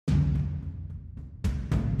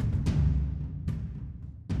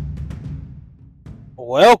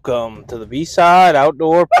Welcome to the B-Side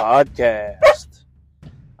Outdoor Podcast.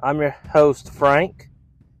 I'm your host, Frank,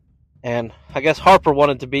 and I guess Harper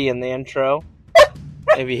wanted to be in the intro,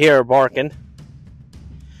 if you hear her barking.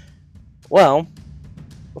 Well,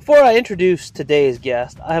 before I introduce today's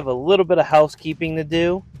guest, I have a little bit of housekeeping to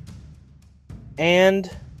do, and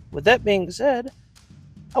with that being said,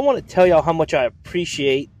 I want to tell y'all how much I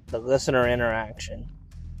appreciate the listener interaction.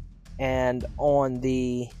 And on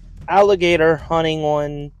the alligator hunting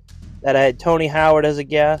one that I had Tony Howard as a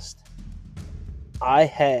guest, I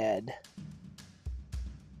had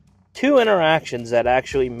 2 interactions that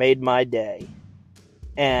actually made my day.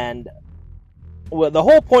 And the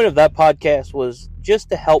whole point of that podcast was just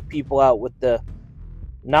to help people out with the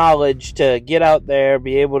knowledge to get out there,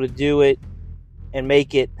 be able to do it, and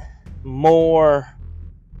make it more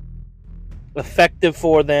effective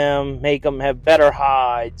for them, make them have better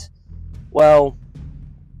hides. Well,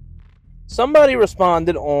 somebody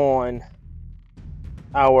responded on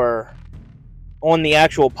the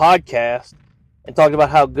actual podcast and talked about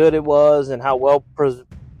how good it was and how well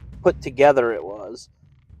put together it was.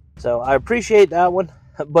 So I appreciate that one.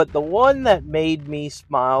 But the one that made me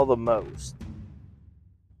smile the most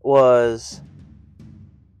was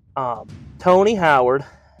Tony Howard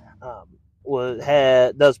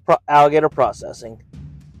does alligator processing.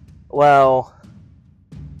 Well,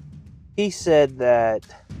 he said that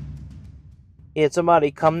he had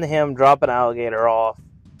somebody come to him, drop an alligator off.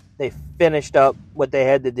 They finished up what they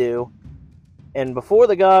had to do. And before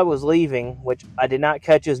the guy was leaving, which I did not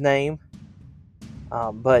catch his name,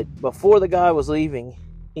 but before the guy was leaving,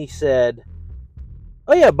 he said,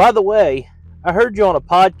 "Oh yeah, by the way, I heard you on a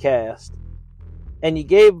podcast, and you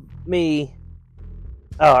gave me,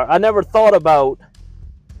 I never thought about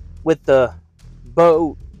with the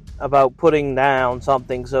boat about putting down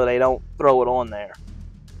something so they don't throw it on there."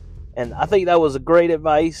 And I think that was a great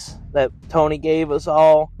advice that Tony gave us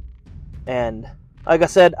all. And like I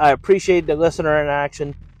said, I appreciate the listener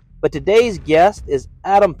interaction. But today's guest is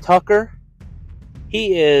Adam Tucker.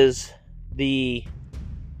 He is the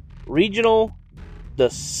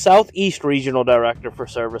Southeast Regional Director for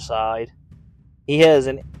Serviceside. He has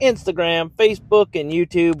an Instagram, Facebook, and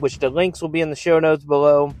YouTube, which the links will be in the show notes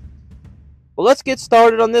below. Well, let's get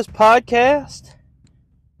started on this podcast.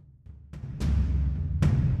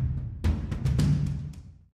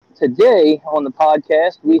 Today on the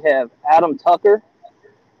podcast, we have Adam Tucker.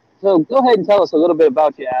 So go ahead and tell us a little bit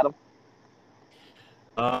about you, Adam.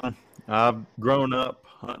 I've grown up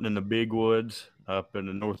hunting in the big woods up in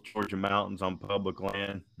the North Georgia mountains on public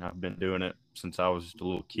land. I've been doing it since I was just a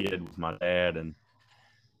little kid with my dad, and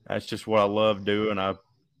that's just what I love doing. I'm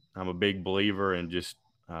a big believer in just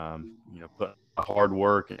putting hard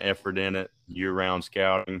work and effort in it, year-round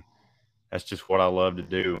scouting. That's just what I love to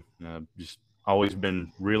do. Just always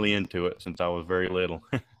been really into it since I was very little.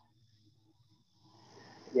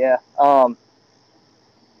 Yeah. Do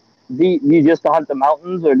you just hunt the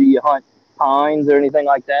mountains, or do you hunt pines or anything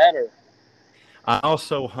like that? Or I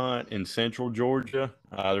also hunt in central Georgia.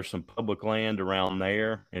 There's some public land around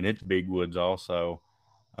there, and it's big woods also.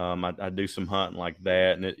 I do some hunting like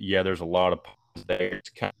that, and there's a lot of pines there. It's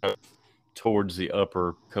kind of towards the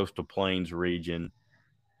upper coastal plains region.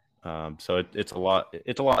 So it's a lot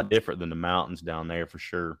different than the mountains down there for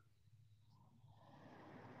sure.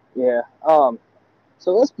 Yeah.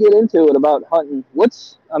 So let's get into it about hunting.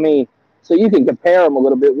 So you can compare them a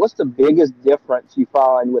little bit. What's the biggest difference you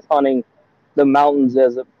find with hunting the mountains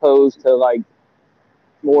as opposed to like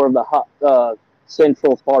more of the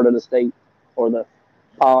central part of the state or the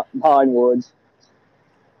pine woods?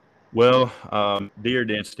 Well, deer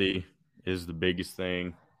density is the biggest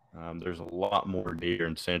thing. There's a lot more deer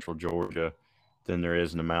in central Georgia than there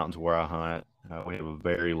is in the mountains where I hunt. We have a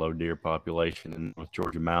very low deer population in the North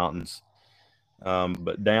Georgia mountains.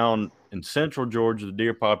 But down in central Georgia, the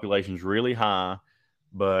deer population is really high,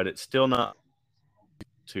 but it's still not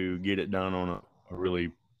to get it done on a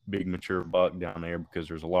really big mature buck down there because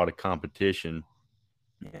there's a lot of competition,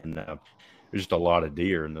 and there's just a lot of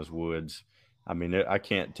deer in those woods. I mean, I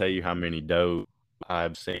can't tell you how many doe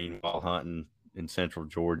I've seen while hunting in central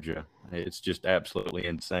Georgia. It's just absolutely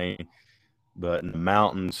insane. But in the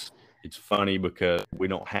mountains, it's funny because we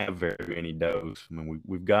don't have very many does. I mean,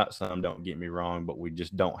 we've got some, don't get me wrong, but we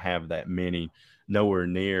just don't have that many, nowhere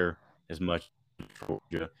near as much in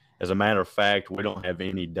Georgia. As a matter of fact, we don't have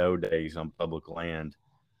any doe days on public land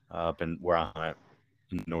up in where I hunt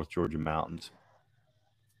in the North Georgia mountains.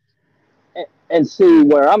 And see,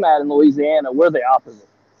 where I'm at in Louisiana, we're the opposite.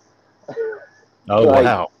 Oh,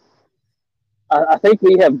 wow. I think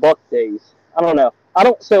we have buck days. I don't know.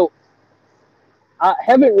 I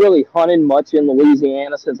haven't really hunted much in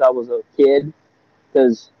Louisiana since I was a kid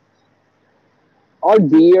because our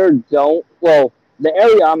deer don't. Well, the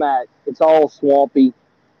area I'm at, it's all swampy.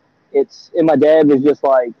 And my dad was just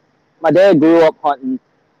like, my dad grew up hunting,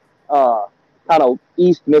 uh, kind of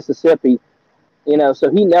East Mississippi,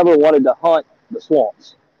 so he never wanted to hunt the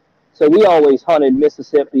swamps. So we always hunted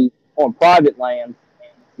Mississippi on private land.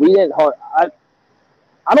 We didn't hunt.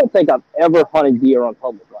 I don't think I've ever hunted deer on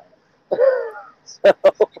public land. So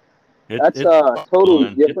that's It's totally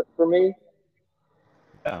fun. different for me.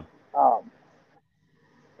 Yeah. Um,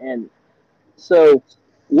 and so,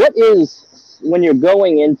 what is when you're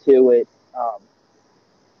going into it? Um,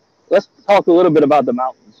 let's talk a little bit about the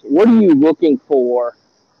mountains. What are you looking for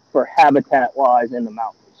habitat wise in the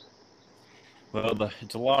mountains? Well,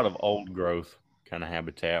 it's a lot of old growth kind of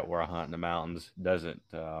habitat where I hunt in the mountains. Doesn't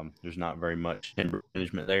There's not very much timber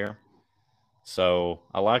management there, so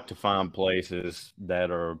I like to find places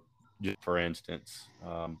that are just, for instance,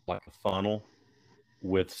 like a funnel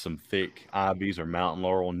with some thick ivies or mountain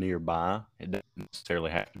laurel nearby. It doesn't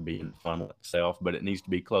necessarily have to be in the funnel itself, but it needs to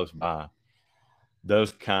be close by.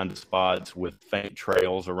 Those kind of spots with faint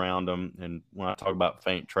trails around them. And when I talk about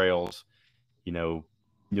faint trails, you know,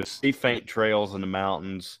 you'll see faint trails in the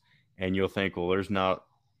mountains and you'll think, well, there's not,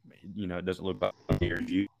 it doesn't look like deer's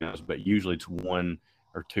using those, but usually it's one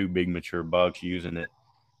or two big mature bucks using it.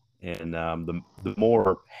 And the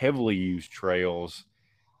more heavily used trails,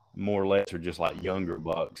 more or less, are just like younger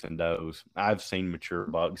bucks and does. I've seen mature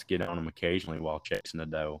bucks get on them occasionally while chasing a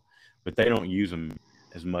doe, but they don't use them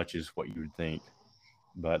as much as what you would think.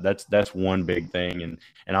 But that's one big thing, and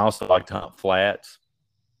I also like to hunt flats,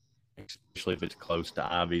 especially if it's close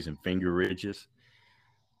to ivies and finger ridges.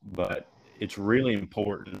 But it's really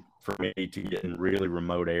important for me to get in really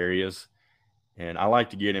remote areas, and I like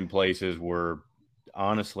to get in places where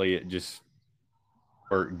honestly it just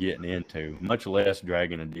worth getting into, much less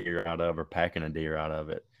dragging a deer out of or packing a deer out of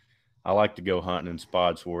it. I like to go hunting in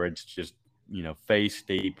spots where it's just, face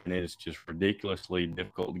steep and it's just ridiculously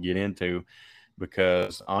difficult to get into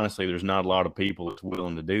because honestly, there's not a lot of people that's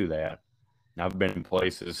willing to do that. And I've been in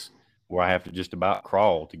places where I have to just about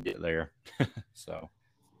crawl to get there. So,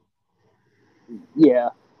 Yeah,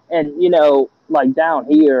 and like down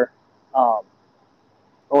here, um,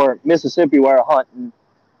 or Mississippi where I hunt, and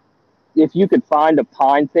if you could find a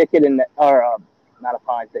pine thicket or not a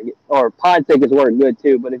pine thicket, or pine thickets work good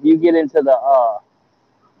too, but if you get into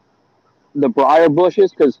the briar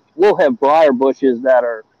bushes, because we'll have briar bushes that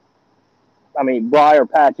are, I mean, briar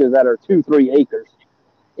patches that are 2-3 acres,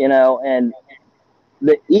 and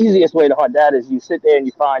the easiest way to hunt that is you sit there and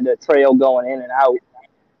you find a trail going in and out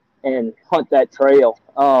and hunt that trail.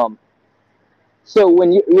 So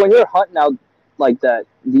when you're hunting out like that,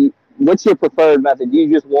 what's your preferred method? Do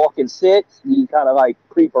you just walk and sit? Do you kind of like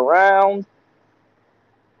creep around?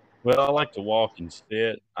 well, I like to walk and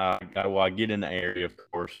sit. I get in the area, of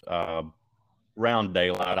course, around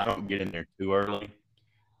daylight. I don't get in there too early,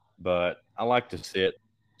 but I like to sit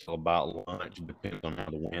till about lunch. Depends on how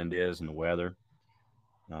the wind is and the weather.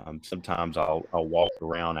 Sometimes I'll walk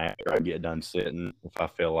around after I get done sitting if I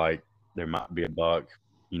feel like there might be a buck,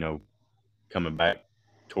 you know, coming back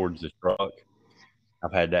towards the truck.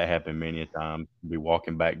 I've had that happen many a time. Be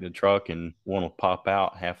walking back to the truck and one will pop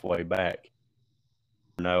out halfway back.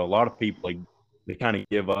 A lot of people they kind of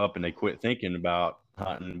give up and they quit thinking about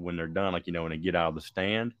hunting when they're done. Like when they get out of the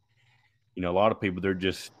stand, a lot of people they're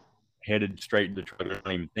just headed straight to the truck. They're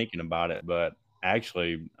not even thinking about it. But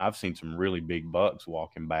actually, I've seen some really big bucks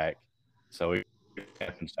walking back. So it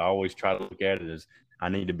happens. I always try to look at it as I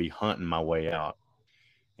need to be hunting my way out.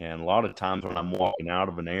 And a lot of times when I'm walking out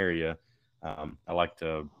of an area, I like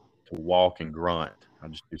to walk and grunt. I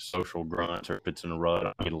just do social grunts, or if it's in a rut,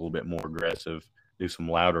 I get a little bit more aggressive, do some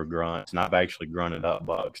louder grunts. And I've actually grunted up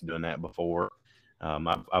bucks doing that before.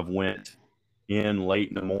 I've went in late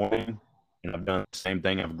in the morning, and I've done the same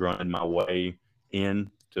thing. I've grunted my way in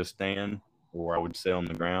to a stand, or I would sit on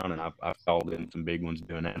the ground, and I've called in some big ones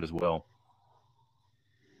doing that as well.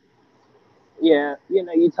 Yeah,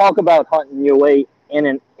 you talk about hunting your way in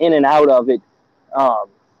and out of it. Um,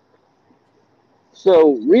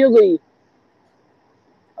 so really,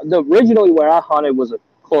 the originally where I hunted was a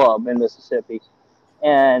club in Mississippi,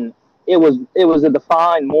 and it was a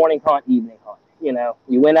defined morning hunt, evening hunt.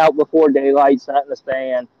 You went out before daylight, sat in the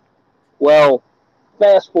stand. Well,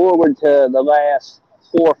 fast forward to the last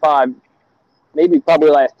 4 or 5, maybe probably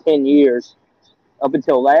last 10 years, up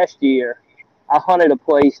until last year, I hunted a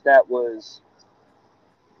place that was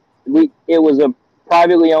it was a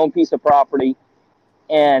privately owned piece of property,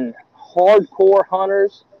 and hardcore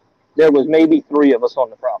hunters, there was maybe three of us on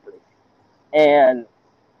the property. and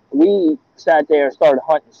we sat there and started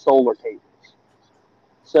hunting solar tables.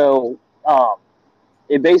 So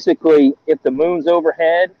it basically, if the moon's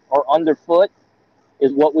overhead or underfoot,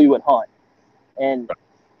 is what we would hunt. And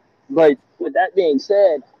but with that being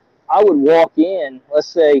said, I would walk in. Let's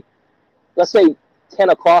say 10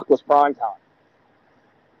 o'clock was prime time.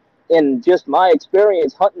 In just my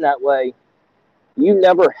experience hunting that way, you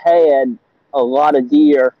never had a lot of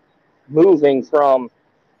deer moving from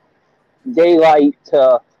daylight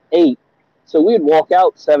to 8. So we'd walk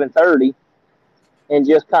out 7:30 and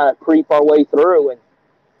just kind of creep our way through. And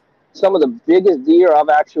some of the biggest deer I've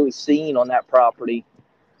actually seen on that property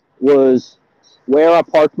was where I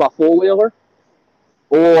parked my four wheeler,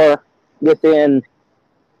 or within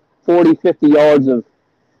 40, 50 yards of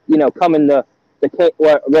coming to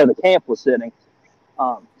where the camp was sitting.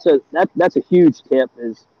 So that's a huge tip.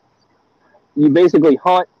 Is you basically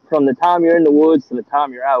hunt from the time you're in the woods to the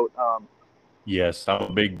time you're out. Yes, I'm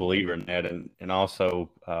a big believer in that, and also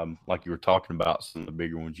like you were talking about, some of the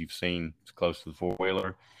bigger ones you've seen as close to the four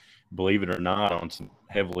wheeler. Believe it or not, on some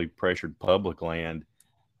heavily pressured public land,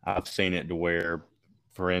 I've seen it to where,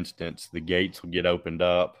 for instance, the gates will get opened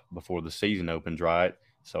up before the season opens, right?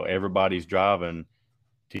 So everybody's driving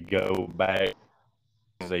to go back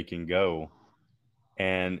as they can go,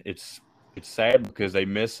 and it's sad because they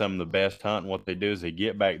miss some of the best hunt. And what they do is they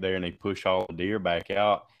get back there and they push all the deer back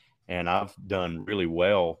out. And I've done really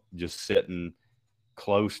well just sitting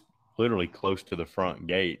close, literally close to the front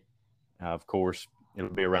gate. Of course, it'll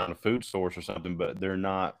be around a food source or something, but they're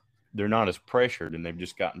not as pressured, and they've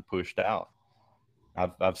just gotten pushed out.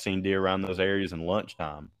 I've seen deer around those areas in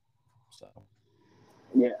lunchtime. So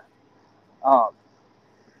Yeah. Um,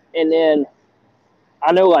 and then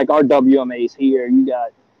I know like our WMAs here, you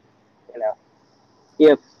got you know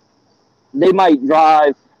if they might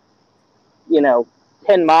drive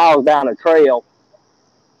 10 miles down a trail,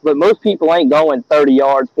 but most people ain't going 30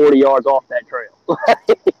 yards, 40 yards off that trail.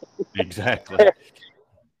 exactly.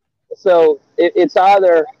 So it's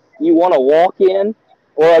either you want to walk in,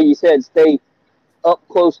 or like you said, stay up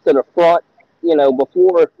close to the front,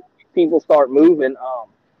 before people start moving.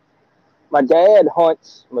 My dad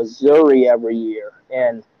hunts Missouri every year,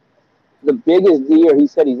 and the biggest deer he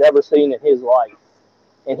said he's ever seen in his life.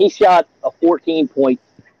 And he shot a 14 point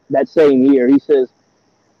that same year. He says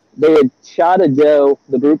they had shot a doe,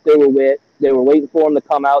 the group they were with. They were waiting for him to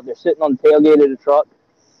come out. They're sitting on the tailgate of the truck.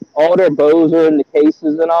 All their bows are in the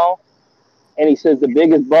cases and all. And he says the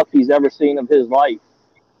biggest buck he's ever seen of his life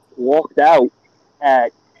walked out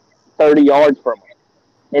at 30 yards from him.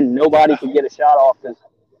 And nobody could Wow. get a shot off because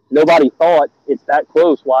nobody thought it's that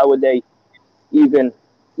close. Why would they even,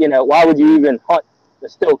 why would you even hunt to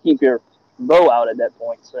still keep your bow out at that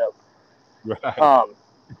point? So, Right. um,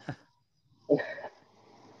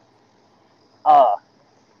 uh,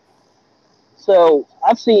 so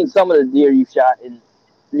I've seen some of the deer you shot, and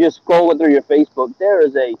just scrolling through your Facebook, there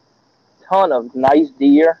is a ton of nice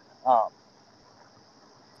deer.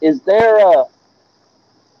 Is there a,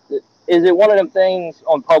 is it one of them things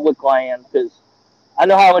on public land? Because I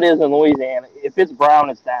know how it is in Louisiana. If it's brown,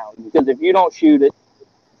 it's down. Because if you don't shoot it,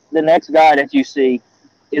 the next guy that you see,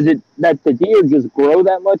 is it that the deer just grow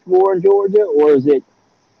that much more in Georgia, or is it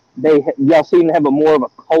y'all seem to have a more of a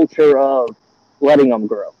culture of letting them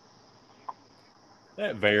grow?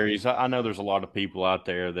 That varies. I know there's a lot of people out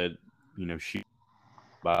there that shoot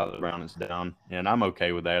by the ground it's down, and I'm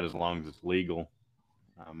okay with that as long as it's legal.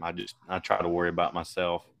 I try to worry about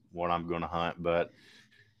myself, what I'm going to hunt, but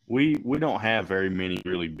we don't have very many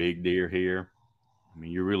really big deer here. I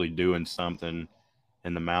mean, you're really doing something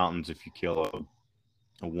in the mountains if you kill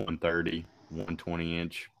a 130,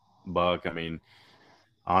 120-inch buck. I mean,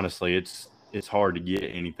 honestly, it's hard to get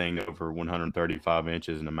anything over 135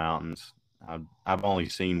 inches in the mountains. I've only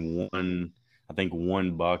seen one, I think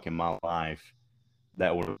one buck in my life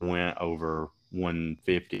that would have went over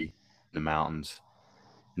 150 in the mountains,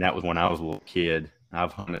 and that was when I was a little kid.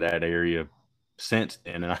 I've hunted that area since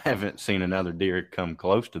then, and I haven't seen another deer come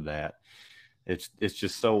close to that. It's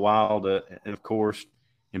just so wild. And of course,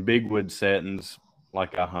 in big wood settings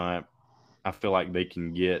like I hunt, I feel like they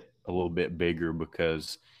can get a little bit bigger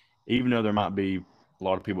because even though there might be a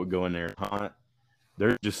lot of people that go in there and hunt,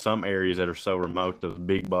 there's just some areas that are so remote those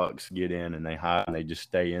big bucks get in and they hide and they just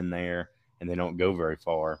stay in there and they don't go very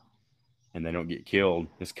far and they don't get killed.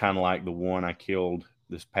 It's kind of like the one I killed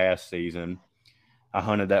this past season. I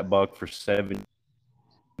hunted that buck for 7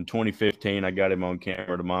 in 2015. I got him on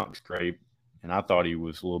camera to mock scrape, and I thought he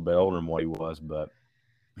was a little bit older than what he was, but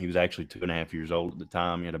he was actually 2.5 years old at the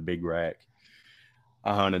time. He had a big rack.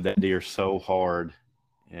 I hunted that deer so hard,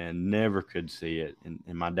 and never could see it. And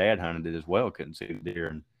my dad hunted it as well, couldn't see the deer.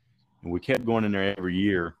 And we kept going in there every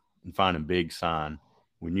year and finding big sign.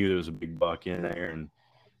 We knew there was a big buck in there, and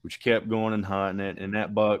we just kept going and hunting it. And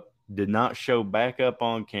that buck did not show back up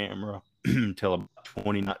on camera until about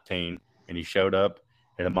 2019, and he showed up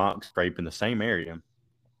at a mock scrape in the same area.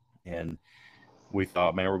 And we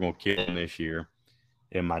thought, man, we're going to kill him this year.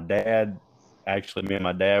 And my dad, actually, me and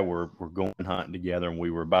my dad were going hunting together, and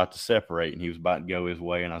we were about to separate, and he was about to go his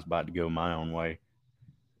way, and I was about to go my own way.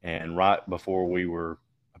 And right before we were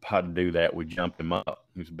about to do that, we jumped him up.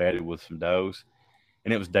 He was bedded with some does,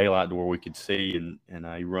 and it was daylight to where we could see. And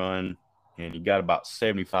he run, and he got about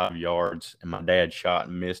 75 yards, and my dad shot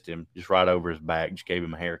and missed him just right over his back, just gave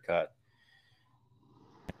him a haircut.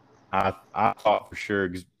 I thought for sure,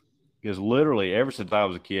 because literally ever since I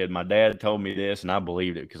was a kid, my dad told me this, and I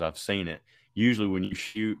believed it because I've seen it. Usually when you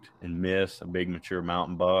shoot and miss a big mature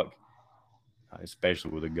mountain buck,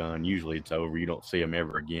 especially with a gun, usually it's over. You don't see them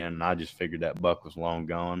ever again. And I just figured that buck was long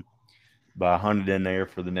gone. But I hunted in there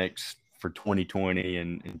for 2020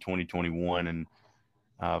 and 2021. And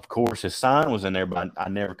of course, his sign was in there, but I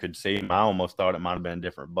never could see him. I almost thought it might have been a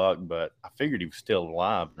different buck, but I figured he was still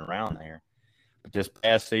alive and around there. But this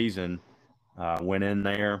past season, I went in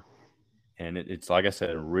there, and it's like I said,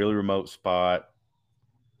 a really remote spot.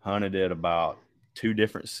 Hunted it about 2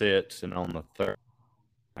 different sits, and on the third,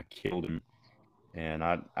 I killed him. And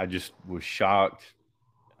I just was shocked.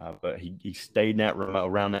 But he stayed in that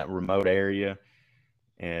around that remote area,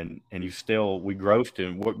 and we grossed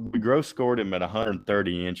him. We gross scored him at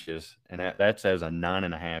 130 inches, and that's as a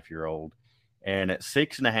 9.5-year-old. And at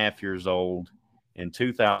 6.5 years old in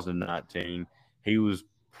 2019, he was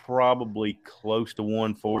probably close to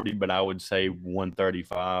 140, but I would say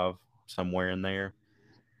 135, somewhere in there.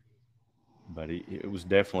 But it was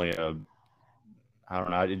definitely I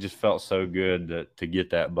don't know. It just felt so good to get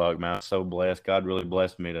that buck, man. I was so blessed. God really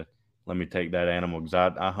blessed me to let me take that animal, because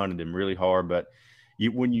I hunted him really hard. But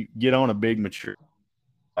when you get on a big mature,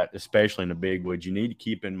 especially in the big woods, you need to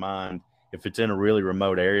keep in mind, if it's in a really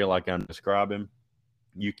remote area like I'm describing,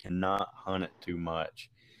 you cannot hunt it too much.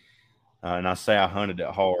 And I say I hunted it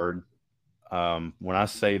hard. When I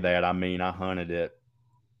say that, I mean I hunted it,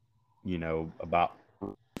 about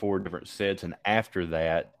 4 different sets, and after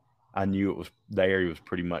that, I knew the area was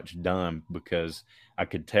pretty much done, because I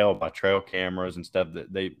could tell by trail cameras and stuff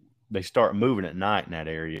that they start moving at night in that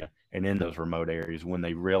area and in those remote areas when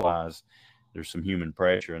they realize there's some human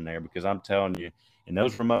pressure in there. Because I'm telling you, in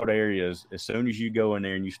those remote areas, as soon as you go in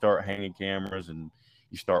there and you start hanging cameras and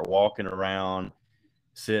you start walking around,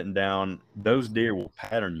 sitting down, those deer will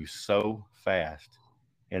pattern you so fast.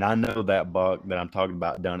 And I know that buck that I'm talking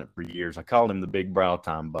about done it for years. I called him the big brow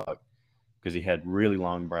tine buck because he had really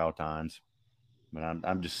long brow tines. But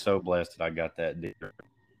I'm just so blessed that I got that deer.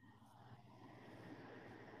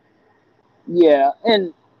 Yeah,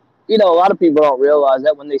 and a lot of people don't realize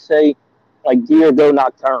that when they say like deer go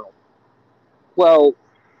nocturnal. Well,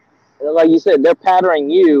 like you said, they're patterning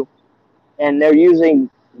you, and they're using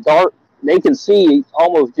dark. They can see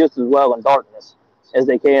almost just as well in darkness as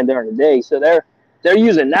they can during the day. So they're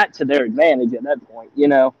using that to their advantage at that point,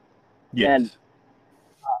 Yes.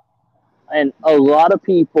 And a lot of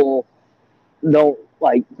people don't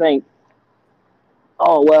think,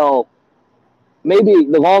 oh well, maybe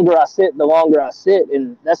the longer I sit,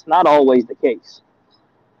 and that's not always the case.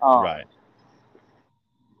 Right.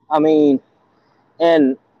 I mean,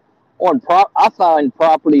 and I find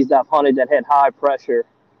properties that I've hunted that had high pressure,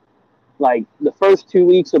 like the first 2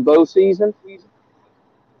 weeks of bow season,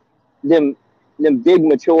 them big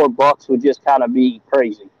mature bucks would just kind of be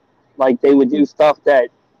crazy. Like they would do stuff that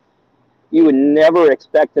you would never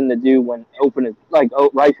expect them to do when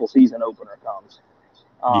rifle season opener comes.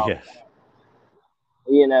 Yes.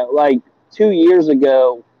 Like 2 years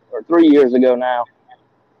ago or 3 years ago now,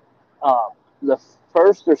 the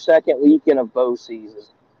first or second weekend of bow season,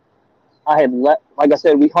 I had like I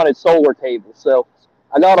said, we hunted solar tables. So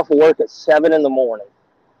I got off of work at 7 in the morning.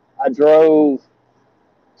 I drove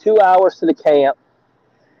 2 hours to the camp.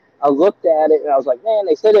 I looked at it and I was like, man,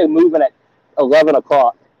 they said they're moving at 11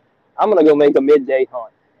 o'clock. I'm going to go make a midday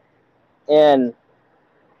hunt. And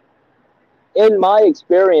in my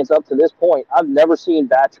experience up to this point, I've never seen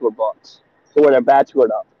bachelor bucks to where they're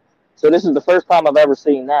bachelored up. So this is the first time I've ever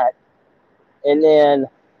seen that. And then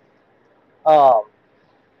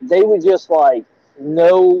they were just like,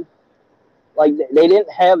 no, like they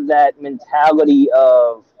didn't have that mentality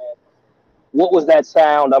of what was that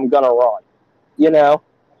sound I'm going to run,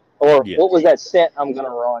 or Yes. what was that scent I'm going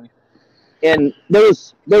to run. And there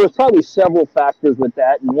was probably several factors with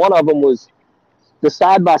that. And one of them was the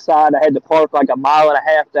side by side, I had to park like a mile and a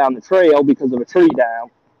half down the trail because of a tree down.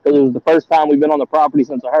 Because it was the first time we've been on the property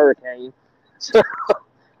since a hurricane. So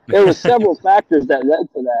there was several factors that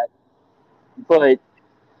led to that. But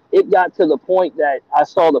it got to the point that I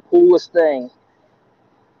saw the coolest thing,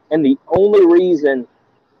 and the only reason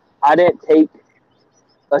I didn't take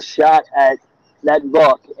a shot at that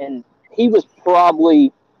buck, and he was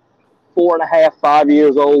probably 4.5, 5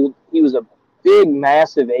 years old. He was a big,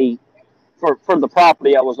 massive 8 for the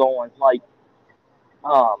property I was on. Like,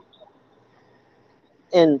 um,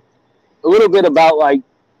 and a little bit about like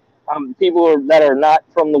people that are not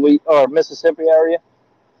from the or Mississippi area.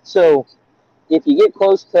 So if you get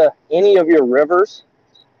close to any of your rivers,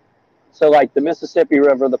 so like the Mississippi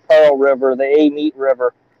River, the Pearl River, the Amite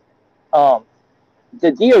River, um,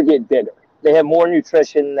 the deer get bigger. They have more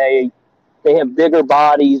nutrition. They have bigger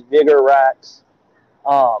bodies, bigger racks.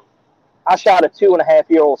 Um, I shot a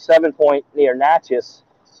 2.5-year-old 7-point near Natchez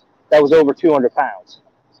that was over 200 pounds.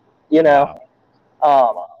 You know,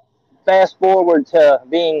 Wow. Fast forward to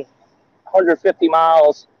being 150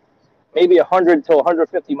 miles, maybe 100 to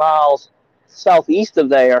 150 miles southeast of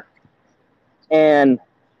there, and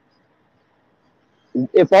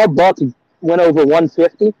if our buck went over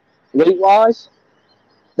 150 weight wise,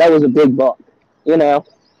 that was a big buck. You know,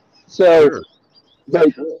 so Sure. but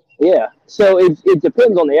yeah, so it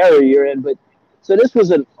depends on the area you're in, but so this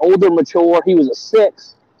was an older mature. He was a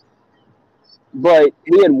 6, but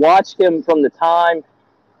we had watched him from the time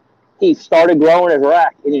he started growing his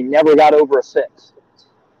rack, and he never got over a 6.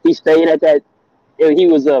 He stayed at that. He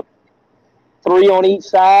was a 3 on each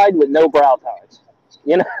side with no brow tines.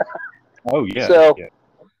 You know, Oh yeah. so Yeah.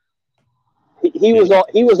 he was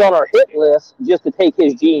on our hit list just to take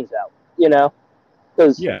his genes out. You know,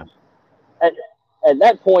 because Yeah. at, at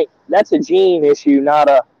that point, that's a gene issue, not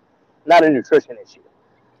a nutrition issue.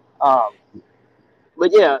 Um,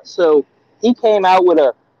 but yeah, so he came out with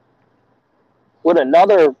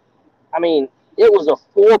another. I mean, it was a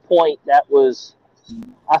 4-point that was.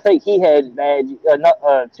 I think he had a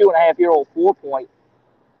 2.5-year-old 4-point,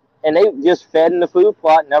 and they just fed in the food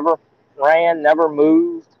plot, never ran, never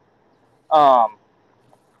moved. Um,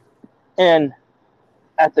 and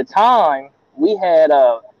at the time, we had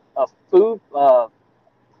a food.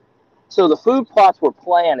 So the food plots were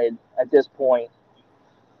planted at this point,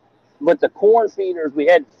 but the corn feeders we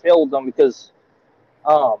hadn't filled them because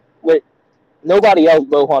with nobody else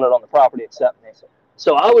bow hunted on the property except me.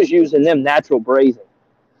 So I was using them natural grazing,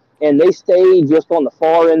 and they stayed just on the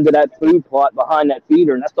far end of that food plot behind that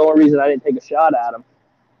feeder, and that's the only reason I didn't take a shot at them.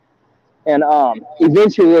 And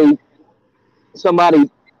eventually, somebody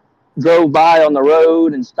drove by on the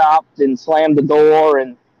road and stopped and slammed the door,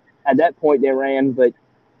 and at that point they ran. But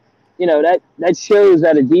that shows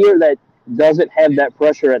that a deer that doesn't have that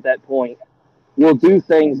pressure at that point will do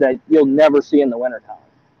things that you'll never see in the wintertime.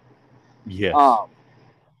 Yes. Um,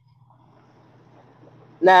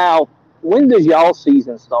 Now, when does y'all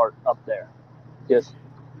season start up there? Just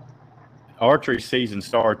Archery season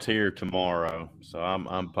starts here tomorrow, so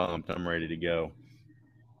I'm pumped. I'm ready to go.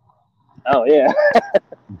 oh yeah.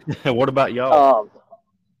 What about y'all? Um,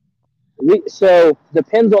 so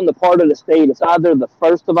depends on the part of the state. It's either the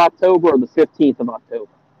 1st of October or the 15th of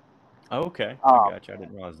October. Okay, I Um, got you. I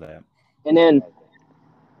didn't realize that. and then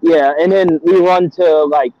yeah, and then we run to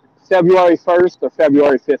like February 1st or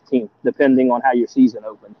February 15th, depending on how your season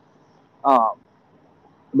opened. Um,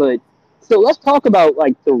 but so let's talk about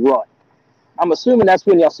like the rut. I'm assuming that's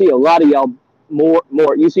when y'all see a lot of y'all more.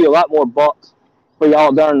 You see a lot more bucks for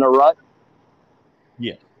y'all during the rut.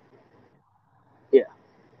 Yeah. Yeah,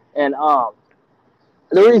 and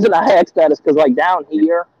the reason I asked that is because like down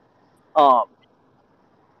here, um,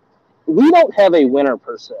 we don't have a winter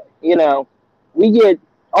per se. We get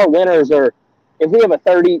our winters are if we have a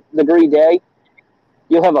 30-degree day,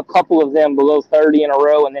 you'll have a couple of them below 30 in a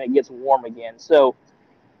row, and then it gets warm again. So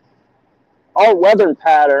our weather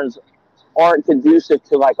patterns aren't conducive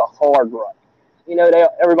to like a hard rut.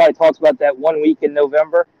 Everybody talks about that 1 week in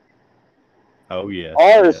November. Oh yes.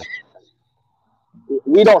 Ours, Yes.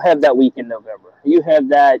 we don't have that week in November. You have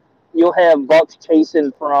that. You'll have bucks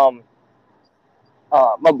chasing from.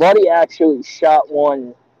 My buddy actually shot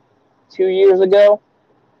one 2 years ago.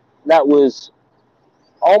 That was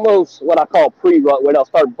almost what I call pre-rut, where they'll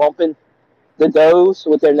start bumping the does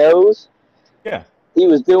with their nose. Yeah. He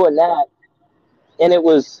was doing that, and it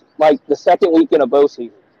was like the second week in a bow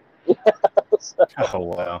season. So, Oh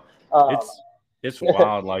wow. um, It's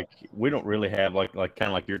wild. Like we don't really have like kind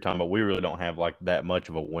of like you're talking about. We really don't have like that much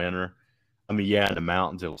of a winter. I mean, yeah, in the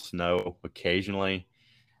mountains it'll snow occasionally,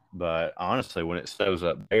 But honestly, when it snows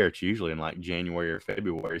up there, it's usually in like January or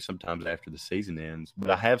February, sometimes after the season ends. But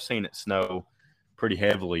I have seen it snow pretty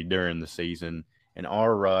heavily during the season. And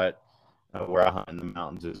our rut, where I hunt in the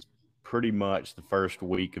mountains, is pretty much the first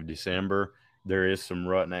week of December. There is some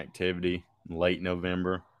rutting activity late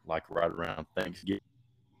November, like right around Thanksgiving.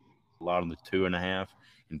 A lot of the 2.5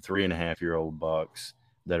 and 3.5 year old bucks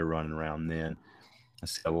that are running around then. I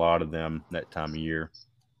see a lot of them that time of year.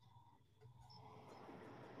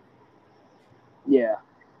 Yeah,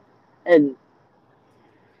 and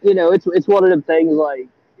it's one of them things like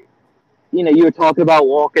you were talking about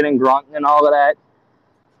walking and grunting and all of that.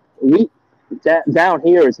 We down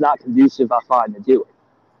here it's not conducive, I find, to do it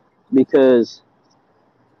because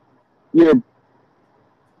you're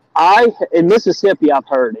I in Mississippi I've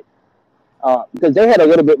heard it because they had a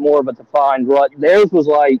little bit more of a defined rut. Theirs was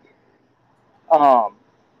like um,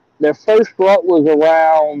 their first rut was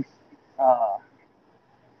around uh,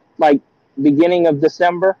 like beginning of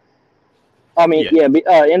December. I mean, Yeah,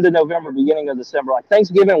 yeah, end of November, beginning of December. Like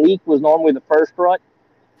Thanksgiving week was normally the first rut,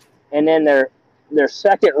 and then their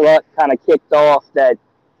second rut kind of kicked off that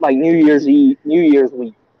like New Year's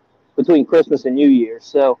week between Christmas and New Year's.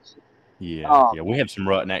 So, yeah, um, yeah. We had some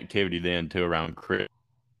rutting activity then too around Christmas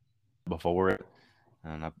before it,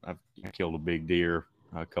 and I killed a big deer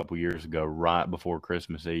a couple years ago right before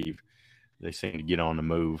Christmas Eve. They seem to get on the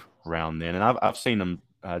move around then, and I've seen them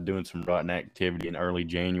doing some rutting activity in early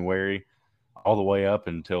January, all the way up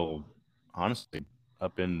until honestly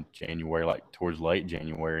up in January, like towards late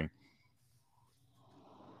January.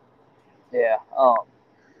 yeah,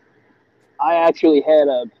 I actually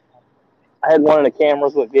I had one of the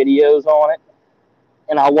cameras with videos on it,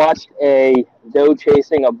 and I watched a doe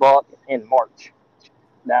chasing a buck in March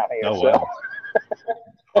down here. Oh So, wow!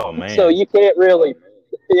 Oh so man! you can't really,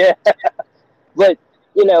 yeah. But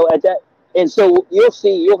at that, and so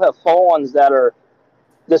you'll have fawns that are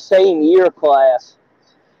the same year class,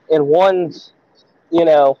 and one's you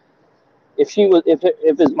know if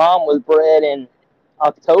his mom was bred in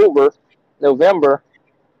October, November,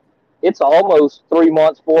 it's almost 3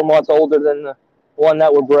 months, 4 months older than the one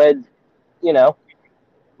that were bred, you know,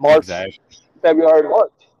 March, Exactly. February,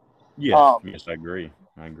 March. Yes, Um, yes, I agree.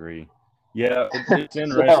 I agree. Yeah, it's so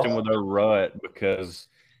interesting with their rut because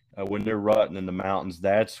when they're rutting in the mountains,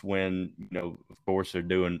 that's when, of course, they're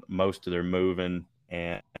doing most of their moving.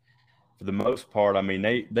 And for the most part, I mean,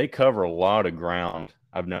 they cover a lot of ground.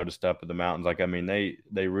 I've noticed up in the mountains. Like, I mean,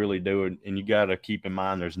 they really do it. And you got to keep in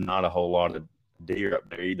mind, there's not a whole lot of deer up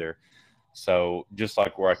there either. So just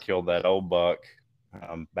like where I killed that old buck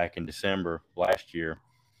back in December last year,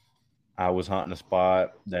 I was hunting a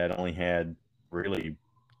spot that only had really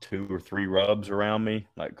 2 or 3 rubs around me,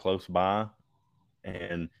 like close by.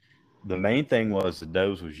 And the main thing was the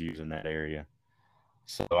does was using that area.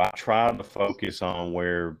 So I tried to focus on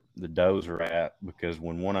where the does are at because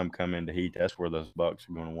when one of them come into heat, that's where those bucks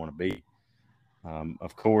are going to want to be.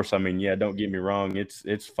 Of course, I mean, yeah, don't get me wrong,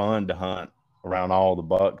 it's fun to hunt around all the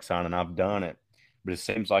bucks on, and I've done it, but it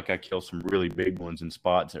seems like I kill some really big ones in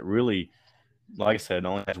spots that really, like I said,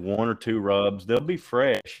 only has 1 or 2 rubs. They'll be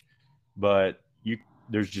fresh, but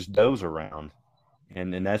there's just does around,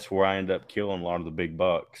 and that's where I end up killing a lot of the big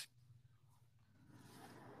bucks.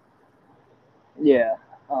 yeah.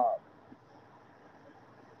 Uh,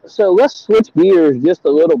 so let's switch gears just a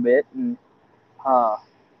little bit and uh,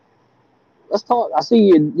 let's talk. I see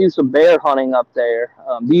you do some bear hunting up there.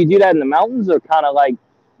 Do you do that in the mountains or kind of like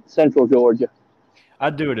central Georgia? I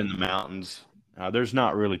do it in the mountains. There's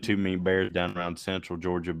not really too many bears down around central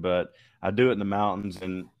Georgia, but I do it in the mountains,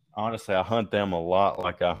 and honestly, I hunt them a lot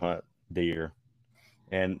like I hunt deer.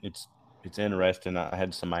 And it's interesting. I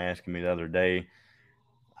had somebody asking me the other day,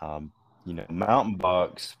 um, mountain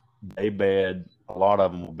bucks, they bed. A lot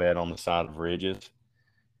of them will bed on the side of ridges,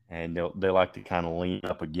 and they like to kind of lean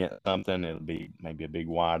up against something. It'll be maybe a big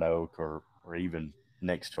white oak or even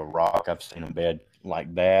next to a rock. I've seen them bed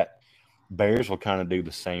like that. Bears will kind of do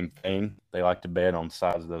the same thing. They like to bed on the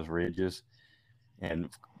sides of those ridges. And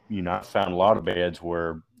I found a lot of beds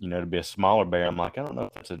where to be a smaller bear, I'm like, I don't know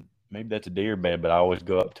if that's a maybe that's a deer bed, but I always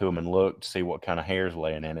go up to them and look to see what kind of hair's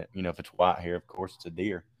laying in it. If it's white hair, of course it's a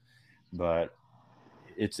deer. But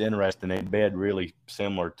it's interesting. They bed really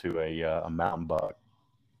similar to a mountain buck.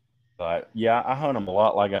 But yeah, I hunt them a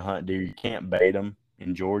lot like I hunt deer. You can't bait them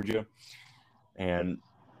in Georgia, and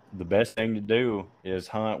the best thing to do is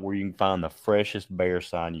hunt where you can find the freshest bear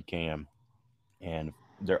sign you can, and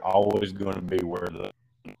they're always going to be where the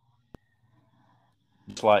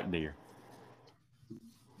just like deer.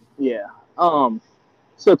 Yeah.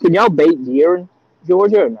 So can y'all bait deer in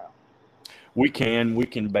Georgia or no? We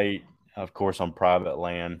can bait. of course, on private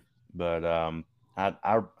land. But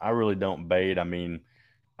I really don't bait. I mean,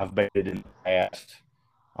 I've baited in the past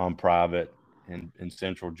on private in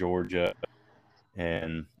central Georgia,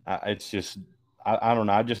 and it's just I don't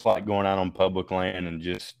know. I just like going out on public land and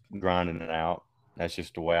just grinding it out. That's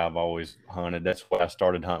just the way I've always hunted. That's why I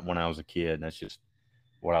started hunting when I was a kid. That's just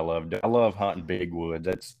what I love. I love hunting big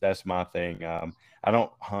woods. That's my thing. I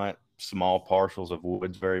don't hunt small parcels of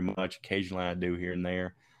woods very much. Occasionally, I do here and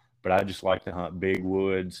there, but I just like to hunt big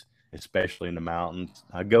woods, especially in the mountains.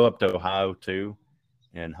 I go up to Ohio too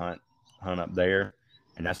and hunt up there,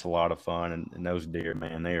 and that's a lot of fun. And those deer,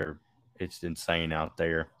 man, it's insane out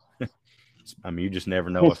there. I mean, you just never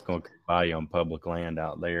know what's going to come by you on public land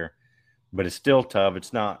out there. But it's still tough.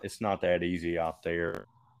 It's not that easy out there.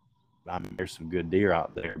 I mean, there's some good deer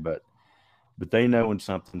out there, but they know when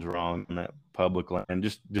something's wrong on that public land.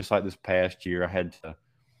 Just like this past year, I had to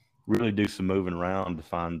really do some moving around to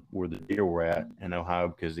find where the deer were at in Ohio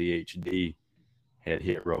because the EHD had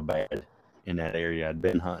hit real bad in that area I'd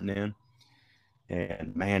been hunting in.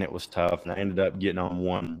 And man, it was tough. And I ended up getting on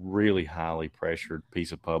one really highly pressured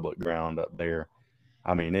piece of public ground up there.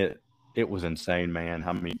 I mean, it was insane, man,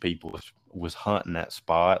 how many people was hunting that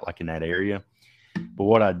spot, like in that area. But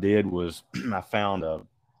what I did was I found a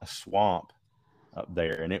swamp up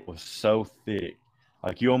there, and it was so thick,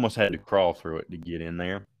 like you almost had to crawl through it to get in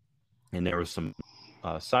there. And there was some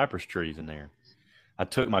cypress trees in there. I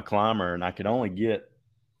took my climber, and I could only get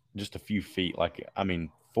just a few feet, like I mean,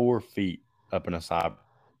 4 feet up in a cypress.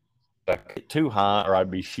 I could get too high, or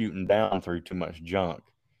I'd be shooting down through too much junk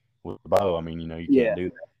with a bow. I mean, you can't Yeah, do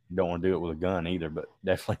that. You don't want to do it with a gun either, but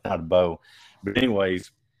definitely not a bow. But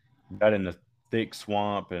anyways, got in the thick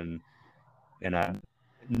swamp, and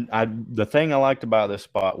the thing I liked about this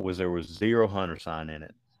spot was there was zero hunter sign in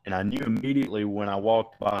it, and I knew immediately when I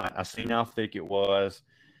walked by. I seen how thick it was,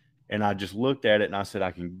 and I just looked at it and I said,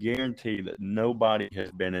 I can guarantee that nobody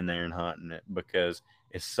has been in there and hunting it because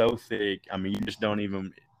it's so thick. I mean, you just don't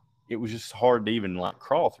even. It was just hard to even like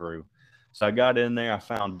crawl through. So I got in there. I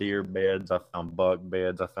found deer beds. I found buck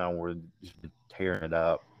beds. I found where they just been tearing it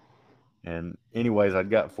up. And anyways, I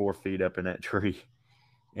got 4 feet up in that tree,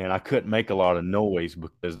 and I couldn't make a lot of noise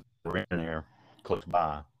because they were in there close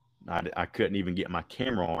by. I couldn't even get my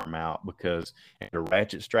camera arm out because it had a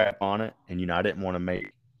ratchet strap on it, and I didn't want to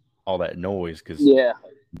make all that noise because yeah,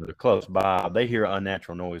 they're close by. They hear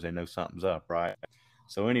unnatural noise, they know something's up, right?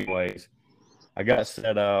 So, anyways, I got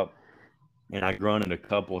set up and I grunted a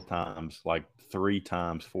couple of times, like 3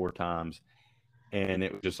 times, 4 times, and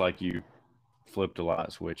it was just like you flipped a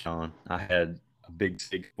light switch on. I had a big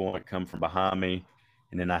 6 point come from behind me,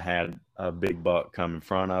 and then I had a big buck come in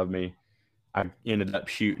front of me. I ended up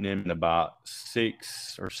shooting him in about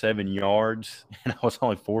 6 or 7 yards, and I was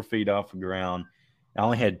only 4 feet off the ground. I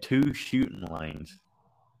only had 2 shooting lanes.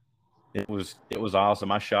 It was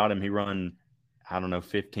awesome. I shot him. He run, I don't know,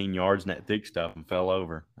 15 yards in that thick stuff and fell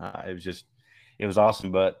over. It was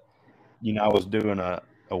awesome. But I was doing a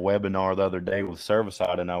webinar the other day with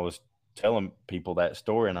Servicide, and I was telling people that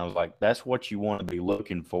story, and I was like, that's what you want to be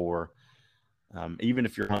looking for, even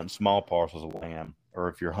if you're hunting small parcels of land, or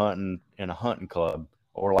if you're hunting in a hunting club,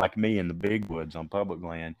 or like me in the big woods on public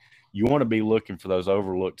land. You want to be looking for those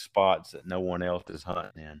overlooked spots that no one else is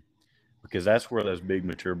hunting in, because that's where those big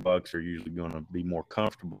mature bucks are usually going to be more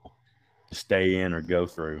comfortable to stay in or go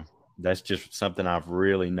through. That's just something I've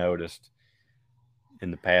really noticed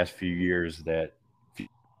in the past few years, that if you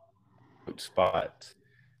look spots,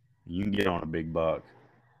 you can get on a big buck.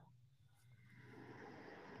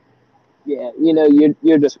 yeah.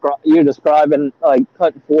 You're describing like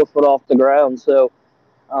cutting 4 foot off the ground. So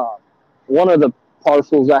um, one of the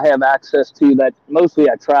parcels I have access to that mostly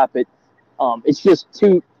I trap it. It's just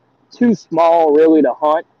too small really to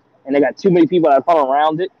hunt, and they got too many people that hunt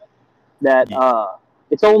around it. That Yeah.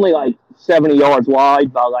 It's only like 70 yards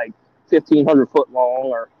wide by like 1,500 foot long,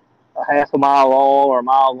 or a half a mile long, or a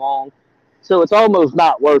mile long. So it's almost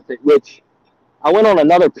not worth it. Which I went on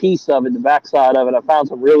another piece of it, the backside of it. I found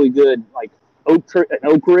some really good like an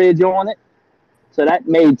oak ridge on it. So that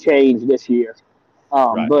may change this year.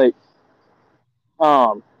 Right. But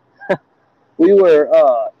um, you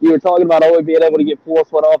were talking about always being able to get 4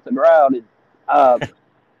 foot off the ground. And, uh,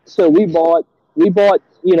 so we bought them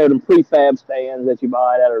prefab stands that you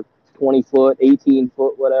buy that are 20 foot, 18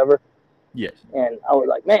 foot, whatever. Yes. And I was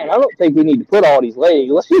like, man, I don't think we need to put all these legs.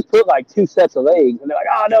 Let's just put like 2 sets of legs. And they're like,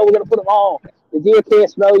 oh no, we're gonna put them all. The deer can't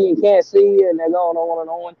smell you and can't see you, and they're going on and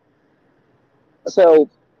on. So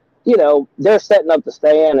they're setting up the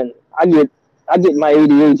stand, and I get my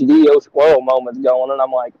ADHD squirrel moments going, and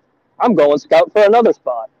I'm like, I'm going scout for another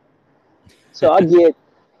spot. So I get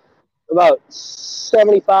about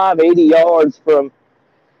 75, 80 yards from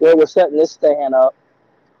where we're setting this stand up,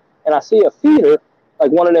 and I see a feeder,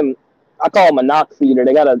 like one of them, I call them a knock feeder.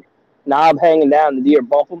 They got a knob hanging down, the deer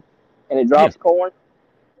bump them, and it Yeah. drops corn,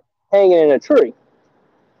 hanging in a tree.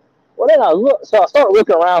 Well, then I start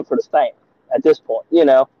looking around for the stand at this point, you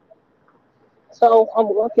know. So I'm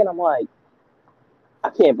looking, I'm like, I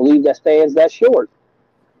can't believe that stand's that short.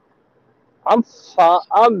 I'm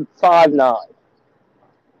 5'9".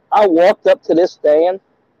 I walked up to this stand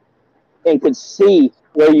and could see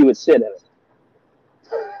where you would sit in it.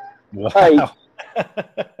 Like, Wow.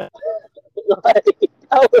 like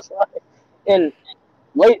I was like, and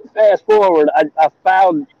late fast forward, I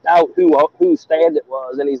found out whose stand it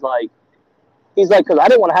was, and he's like, because I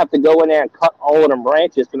didn't want to have to go in there and cut all of them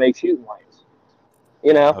branches to make shooting lanes.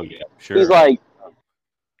 You know, Oh yeah, he's sure. like,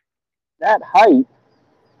 that height,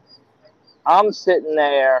 I'm sitting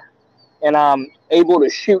there and I'm able to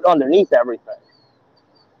shoot underneath everything.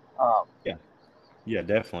 Um, Yeah. Yeah,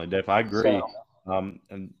 definitely. I agree. so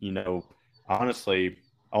And honestly,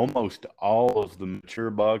 almost all of the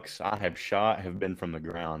mature bucks I have shot have been from the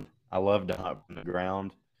ground. I love to hunt from the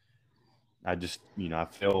ground. I just, I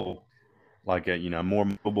feel like I'm more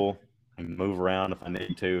mobile and move around if I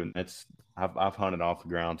need to. And I've hunted off the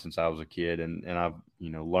ground since I was a kid, and I've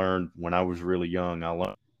learned when I was really young. I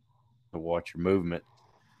learned to watch your movement,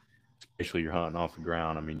 especially you're hunting off the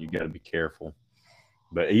ground. I mean, you got to be careful.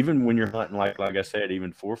 But even when you're hunting, like I said,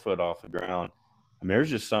 even 4 foot off the ground, I mean, there's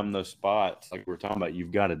just some of those spots like we're talking about.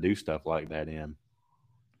 You've got to do stuff like that in.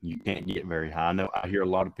 You can't get very high. I know I hear a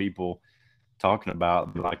lot of people talking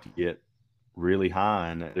about they like to get really high,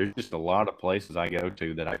 and there's just a lot of places I go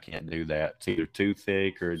to that I can't do that. It's either too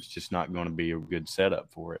thick or it's just not going to be a good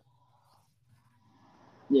setup for it.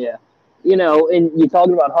 yeah, and you're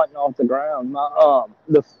talking about hunting off the ground.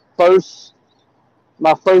 First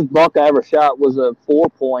my first buck I ever shot was a 4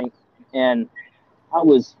 point, and I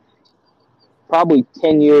was probably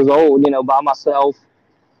 10 years old. By myself.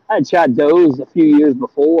 I had shot does a few years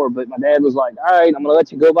before, but my dad was like, "All right, I'm gonna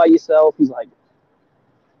let you go by yourself." He's like,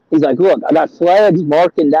 "Look, I got flags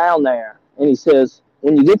marking down there," and he says,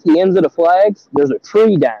 "When you get to the ends of the flags, there's a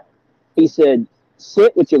tree down." He said,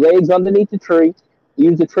 "Sit with your legs underneath the tree.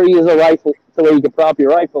 Use the tree as a rifle so where you can prop your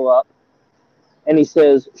rifle up." And he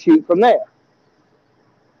says, "Shoot from there."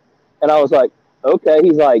 And I was like, "Okay."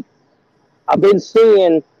 He's like, "I've been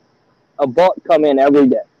seeing a buck come in every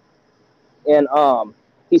day," and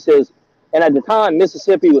he says, and at the time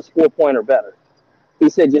Mississippi was 4 point or better. He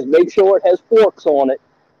said, "Just make sure it has forks on it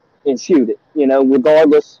and shoot it,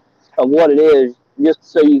 regardless of what it is, just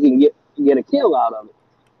so you can get a kill out of it."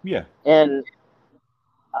 Yeah. And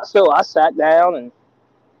so I sat down, and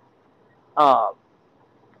um,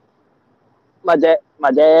 my dad,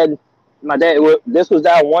 my dad, my dad. This was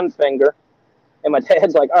down one finger, and my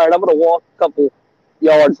dad's like, "All right, I'm gonna walk a couple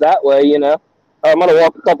yards that way, or I'm gonna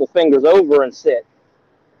walk a couple fingers over and sit."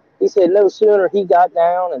 He said no sooner he got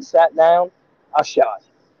down and sat down, I shot.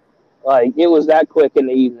 Like, it was that quick in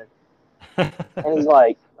the evening. And he's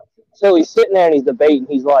like, so he's sitting there and he's debating.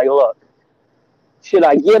 He's like, "Look, should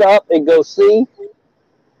I get up and go see,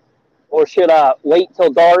 or should I wait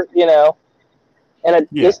till dark?" And at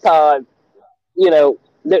Yeah. this time, the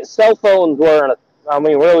cell phones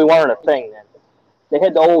really weren't a thing then. They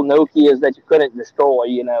had the old Nokias that you couldn't destroy,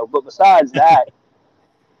 But besides that,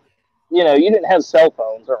 you didn't have cell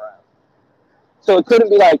phones around. So it couldn't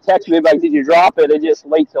be like text me like, "Did you drop it?" And just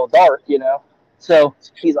wait till dark. So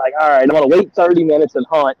he's like, "All right, I'm gonna wait 30 minutes and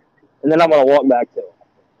hunt, and then I'm gonna walk back to him."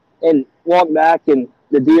 And walk back, and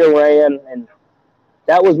the deer ran, and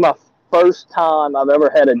that was my first time I've ever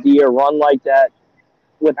had a deer run like that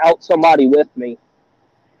without somebody with me.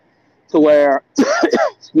 To where,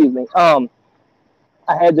 excuse me, I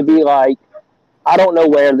had to be like, I don't know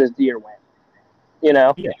where this deer went. You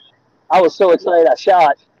know, Yeah. I was so excited. I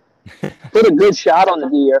put a good shot on the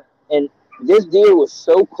deer, and this deer was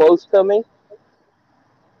so close to me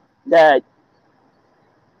that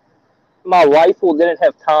my rifle didn't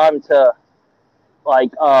have time to,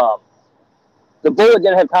 like, the bullet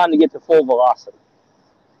didn't have time to get to full velocity.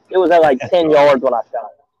 It was at like That's 10 awesome. yards when I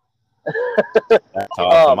shot it. That's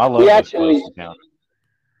awesome. I He love those close actually, encounters.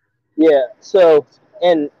 yeah. So,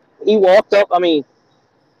 and he walked up. I mean,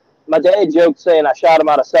 my dad joked saying I shot him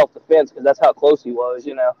out of self defense because that's how close he was.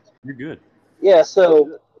 You're good. Yeah.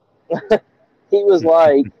 So he was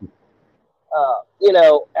like,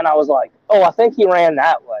 and I was like, "Oh, I think he ran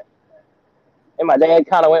that way." And my dad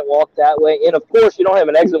kind of went walk that way. And of course, you don't have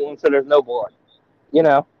an exit wound, so there's no blood. You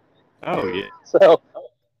know. Oh yeah, So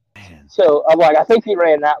man. so I'm like, "I think he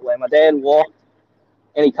ran that way." My dad walked.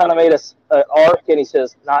 and he kind of made an arc, and he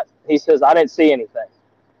says, I didn't see anything.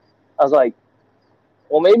 I was like,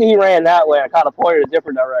 well, maybe he ran that way. I kind of pointed a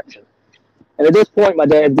different direction. And at this point, my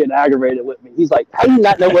dad's getting aggravated with me. He's like, how do you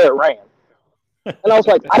not know where it ran? And I was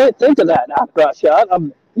like, I didn't think of that after I shot.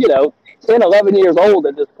 I'm, 10, 11 years old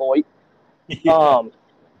at this point. Yeah.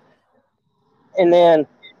 And then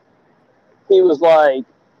he was like,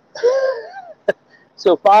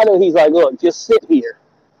 so finally he's like, look, just sit here.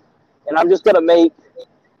 And I'm just going to make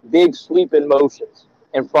big sweeping motions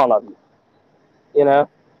in front of you, you know?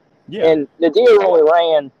 Yeah. And the deer only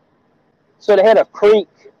ran, so they had a creek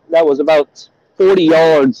that was about 40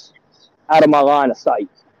 yards out of my line of sight.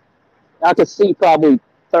 I could see probably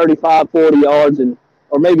 35, 40 yards,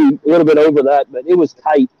 or maybe a little bit over that, but it was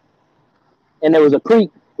tight. And there was a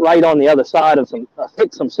creek right on the other side of some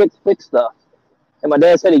thick stuff. And my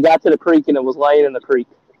dad said he got to the creek and it was laying in the creek.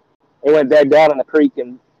 He went back down in the creek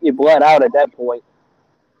and it bled out at that point.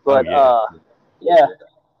 But yeah,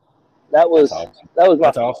 that was awesome. that was my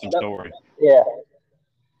That's an awesome story. Yeah.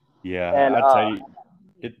 Yeah, And I'd tell you,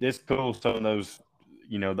 it's cool. Some of those,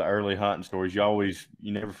 the early hunting stories.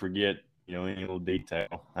 You never forget, any little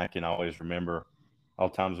detail. I can always remember all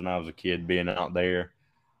times when I was a kid being out there.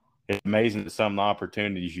 It's amazing some of the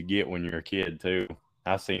opportunities you get when you're a kid too.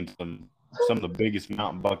 I've seen some of the biggest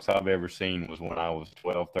mountain bucks I've ever seen was when I was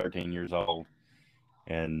 12, 13 years old.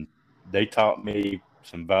 And they taught me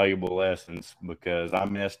some valuable lessons because I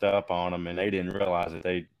messed up on them and they didn't realize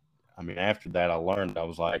it. After that I learned, I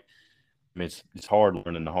was like, it's hard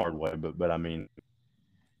learning the hard way, but I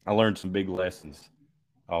learned some big lessons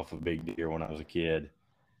off of big deer when I was a kid.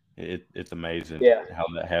 It's amazing how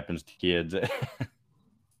that happens to kids.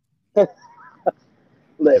 And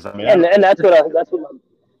that's what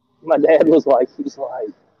my dad was like. He's like,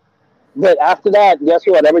 but after that, guess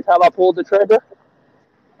what? Every time I pulled the trigger,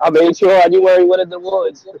 I made sure I knew where he went in the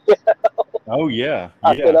woods. Oh yeah,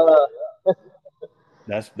 I said,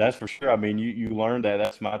 that's for sure. You learned that.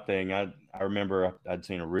 That's my thing. I remember I'd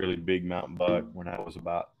seen a really big mountain buck when I was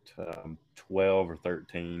about 12 or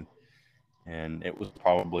 13, and it was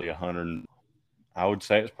probably 100. I would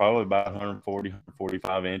say it's probably about 140,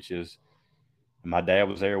 145 inches. And my dad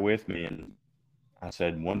was there with me, and I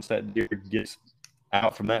said, once that deer gets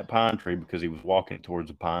out from that pine tree, because he was walking towards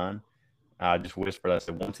the pine, I just whispered, I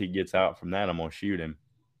said, once he gets out from that, I'm going to shoot him.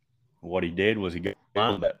 What he did was he got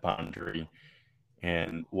around that pine tree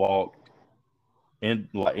and walked in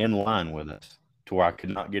line with us to where I could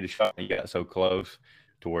not get a shot. He got so close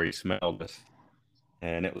to where he smelled us.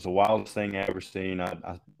 And it was the wildest thing I ever seen.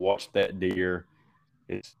 I watched that deer.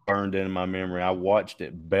 It's burned in my memory. I watched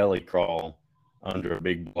it belly crawl under a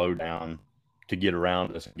big blowdown to get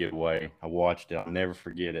around us and get away. I watched it. I'll never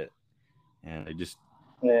forget it. And it just,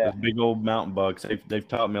 those big old mountain bucks, they've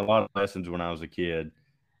taught me a lot of lessons when I was a kid.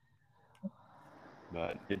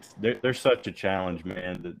 But they're such a challenge,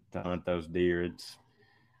 man, to hunt those deer. It's,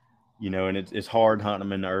 and it's hard hunting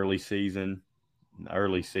them in the early season. In the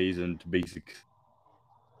early season, to be successful,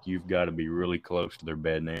 you've got to be really close to their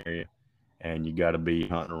bedding area, and you got to be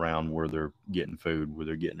hunting around where they're getting food, where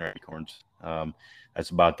they're getting their acorns.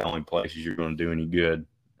 That's about the only places you're going to do any good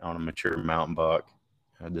on a mature mountain buck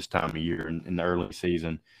this time of year in the early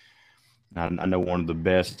season. I know one of the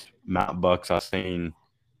best mountain bucks I've seen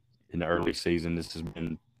in the early season. This has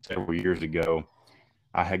been several years ago.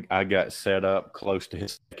 I got set up close to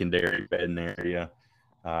his secondary bedding area.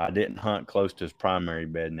 I didn't hunt close to his primary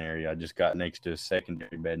bedding area. I just got next to his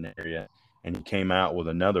secondary bedding area, and he came out with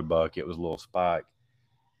another buck. It was a little spike,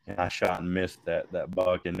 and I shot and missed that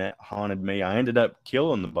buck, and that haunted me. I ended up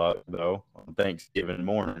killing the buck, though, on Thanksgiving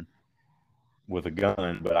morning with a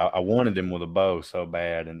gun, but I wanted him with a bow so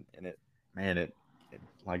bad, and it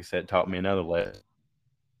like I said, taught me another lesson.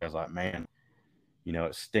 I was like, man,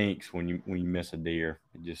 it stinks when you miss a deer.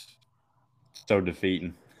 It just so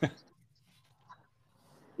defeating.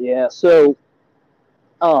 Yeah. So,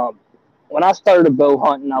 when I started bow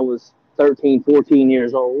hunting, I was 13, 14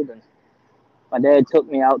 years old, and my dad took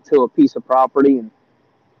me out to a piece of property, and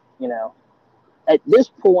at this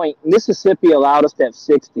point, Mississippi allowed us to have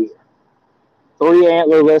 6 deer, 3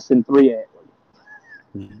 antlerless and 3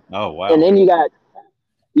 antlered. Oh wow! And then you got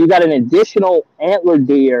an additional antlered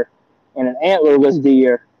deer and an antlerless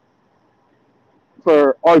deer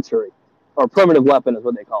for archery, or primitive weapon is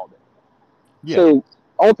what they called it. Yeah. So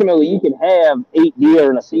ultimately, you can have 8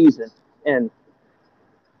 deer in a season, and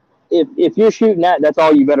if you're shooting that's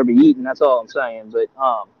all you better be eating. That's all I'm saying. But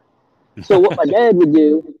so what my dad would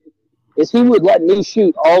do is he would let me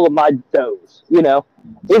shoot all of my does.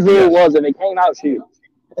 His rule was if it came out, shoot.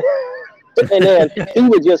 And then he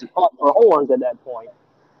would just hunt for horns at that point.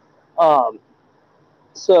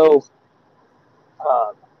 So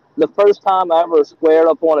the first time I ever squared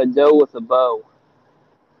up on a doe with a bow,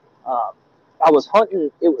 uh, I was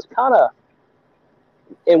hunting. It was kind of,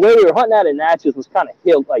 and where we were hunting at in Natchez was kind of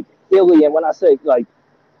hilly. And when I say like,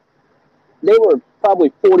 they were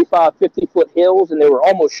probably 45, 50-foot hills, and they were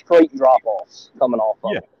almost straight drop offs coming off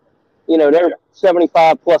of Yeah. them. You know, they're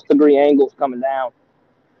 75 plus degree angles coming down.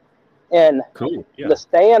 And Cool. Yeah. the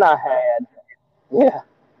stand I had, yeah,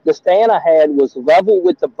 the stand I had was level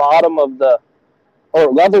with the bottom of the,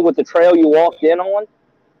 or level with the trail you walked in on,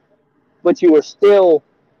 but you were still,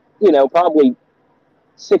 probably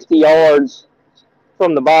 60 yards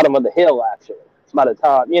from the bottom of the hill, actually, by the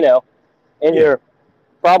time, and Yeah. you're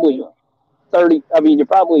probably 30, I mean, you're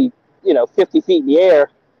probably, 50 feet in the air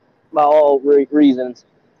by all reasons.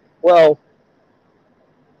 Well,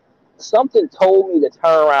 something told me to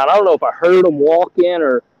turn around. I don't know if I heard them walk in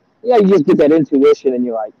or, you just get that intuition and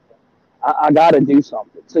you're like, I got to do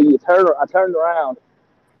something. So I turned around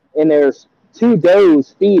and there's two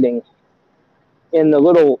does feeding in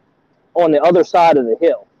the on the other side of the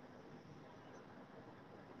hill.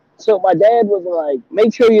 So my dad was like,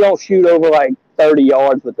 make sure you don't shoot over like 30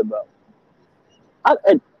 yards with the bow. I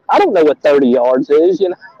don't know what 30 yards is,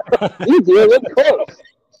 You do look close.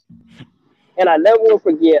 And I never will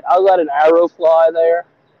forget, I let an arrow fly there,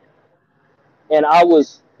 and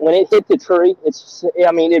when it hit the tree, it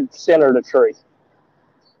centered a tree.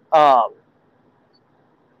 Um,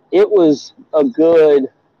 it was a good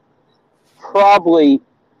probably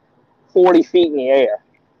 40 feet in the air.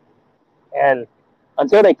 And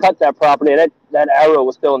until they cut that property, that arrow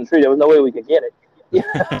was still in the tree. There was no way we could get it.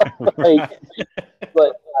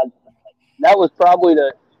 But that was probably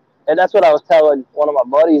and that's what I was telling one of my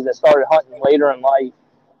buddies that started hunting later in life.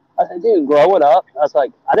 I said, dude, growing up, I was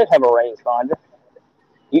like, I didn't have a rangefinder.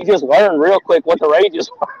 You just learn real quick what the ranges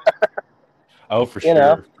are. Oh, for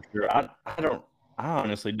sure. For sure. I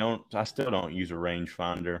honestly don't, I still don't use a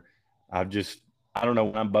rangefinder. I don't know,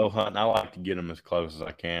 when I'm bow hunting, I like to get them as close as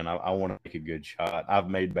I can. I want to make a good shot. I've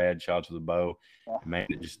made bad shots with a bow. And man,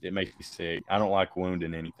 it makes me sick. I don't like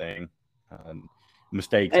wounding anything.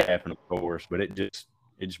 Mistakes happen, of course, but it just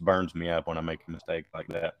burns me up when I make a mistake like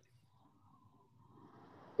that.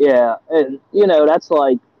 Yeah, and that's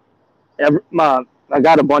like I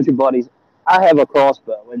got a bunch of buddies. I have a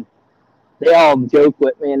crossbow, and they all joke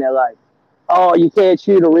with me, and they're like, "Oh, you can't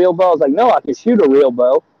shoot a real bow." I was like, "No, I can shoot a real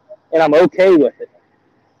bow, and I'm okay with it."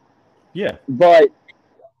 Yeah. But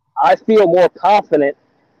I feel more confident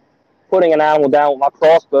putting an animal down with my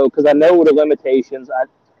crossbow because I know the limitations.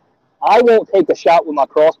 I won't take a shot with my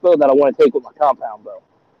crossbow that I want to take with my compound bow,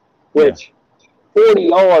 which 40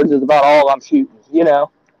 yards is about all I'm shooting,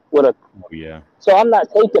 with a. Oh, yeah. So I'm not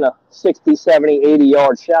taking a 60, 70,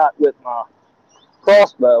 80-yard shot with my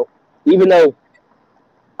crossbow, even though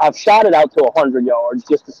I've shot it out to 100 yards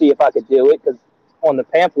just to see if I could do it because on the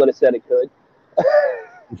pamphlet it said it could.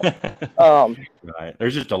 Right.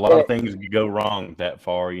 There's just a lot of things that could go wrong that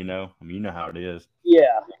far, I mean, you know how it is.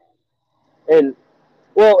 Yeah. And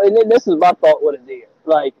then this is my thought with a deer.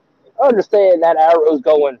 Like, I understand that arrow's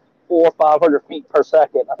going 400 or 500 feet per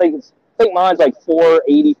second. I think mine's like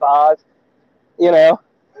 485.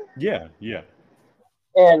 Yeah, yeah.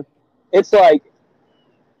 And it's like,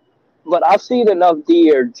 but I've seen enough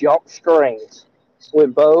deer jump strings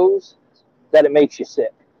with bows that it makes you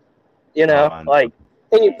sick. Like,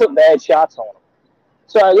 then you put bad shots on them.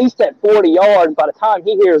 So at least at 40 yards, by the time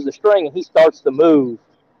he hears the string and he starts to move,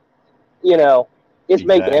 it's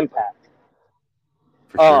making impact.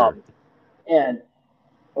 For sure. And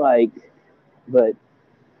like, but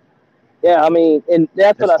yeah, I mean, and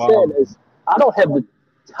that's what I said is I don't have the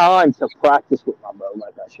time to practice with my bow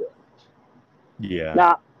like I should. Yeah.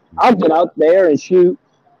 Now I'll get out there and shoot.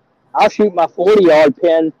 I'll shoot my 40-yard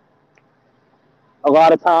pin a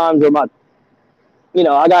lot of times, or I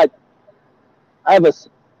have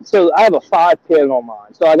a 5 pin on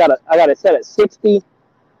mine, so I got it set at 60,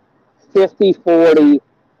 50, 40,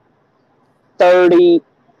 30.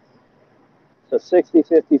 So 60,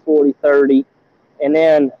 50, 40, 30. And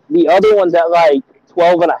then the other one's at like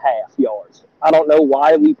 12 and a half yards. I don't know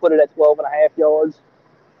why we put it at 12 and a half yards,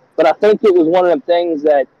 but I think it was one of them things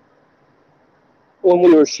that when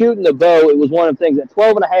we were shooting the bow, it was one of the things at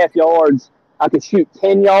 12 and a half yards, I could shoot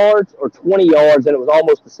 10 yards or 20 yards and it was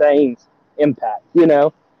almost the same impact,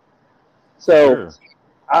 So sure.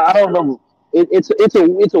 I don't know. It's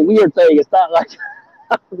a weird thing. It's not like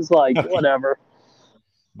I was like, whatever.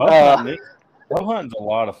 Bow hunting's a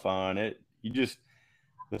lot of fun.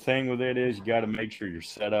 The thing with it is you got to make sure you're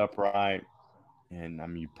set up right, and I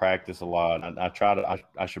mean you practice a lot.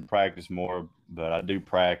 I should practice more, but I do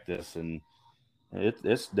practice, and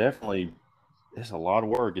It's definitely it's a lot of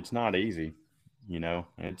work. It's not easy,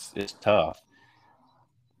 It's tough.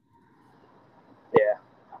 Yeah.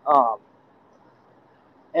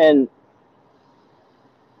 And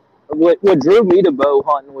what drew me to bow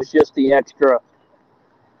hunting was just the extra.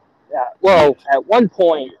 Well, Yes. at one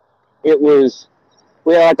point, it was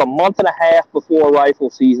we had like a month and a half before rifle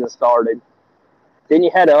season started. Then you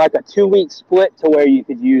had like a 2 week split to where you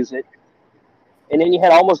could use it, and then you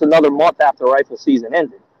had almost another month after rifle season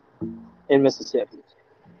ended in Mississippi.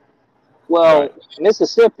 Right. Well,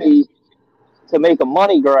 Mississippi, to make a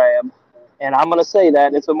money grab, and I'm going to say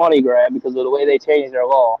that it's a money grab because of the way they changed their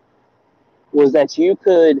law, was that you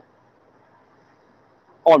could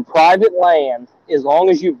on private land, as long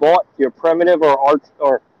as you bought your primitive or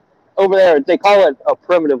over there they call it a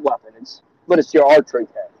primitive weapon. But it's your archery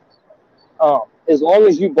tag. As long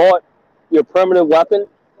as you bought your primitive weapon,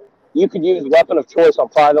 you could use weapon of choice on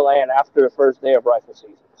private land after the first day of rifle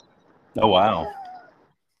season. Oh wow.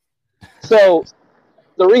 So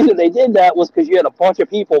the reason they did that was because you had a bunch of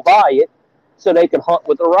people buy it, so they could hunt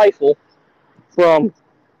with a rifle from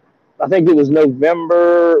I think it was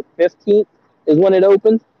November 15th is when it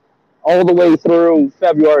opened, all the way through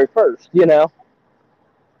February 1st.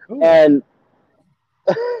 Cool. And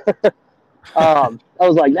I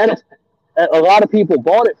was like, that is, a lot of people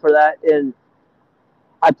bought it for that. And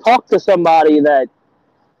I talked to somebody that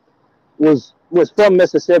was from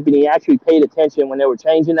Mississippi, and he actually paid attention when they were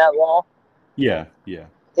changing that law. Yeah, yeah.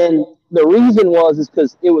 And the reason is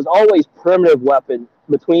because it was always primitive weapon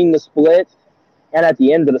between the split and at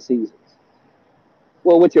the end of the season.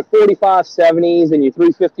 Well, with your 45 70s and your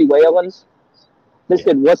 350 Whalens, they Yeah.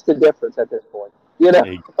 said, what's the difference at this point? You know,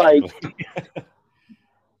 like, Exactly.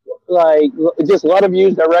 like just let them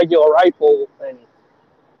use their regular rifle.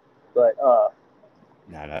 But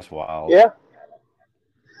Nah, that's wild. yeah,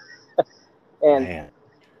 and Man.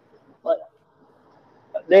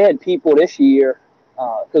 they had people this year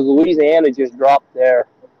because Louisiana just dropped their.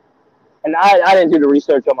 And I didn't do the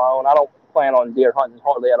research on my own. I don't plan on deer hunting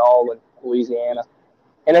hardly at all in Louisiana.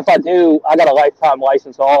 And if I do, I got a lifetime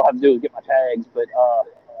license, so all I have to do is get my tags. But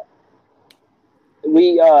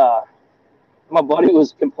we, my buddy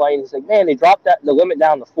was complaining. He's like, "Man, they dropped the limit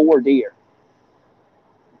down to 4 deer."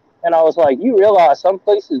 And I was like, "You realize some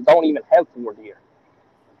places don't even have 4 deer?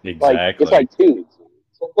 Like it's Exactly. like two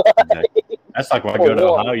Exactly. That's like when I or go to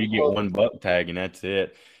one." Ohio, you get one buck tag and that's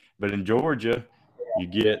it. But in Georgia, you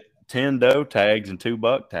get 10 doe tags and 2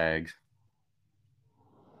 buck tags.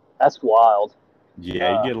 That's wild.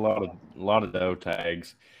 Yeah, you Uh, get a lot of doe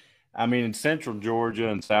tags. I mean, in central Georgia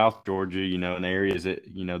and South Georgia, in areas that,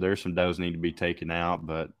 there's some does need to be taken out,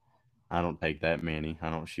 but I don't take that many. I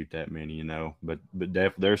don't shoot that many. But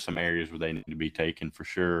there's some areas where they need to be taken for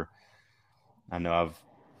sure. I know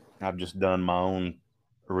I've just done my own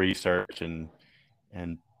research and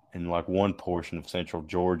in like one portion of central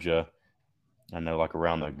Georgia, I know like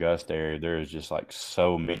around the Augusta area, there is just like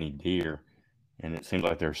so many deer. And it seems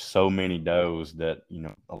like there's so many does that,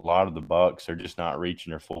 a lot of the bucks are just not reaching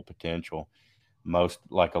their full potential. There's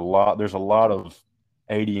a lot of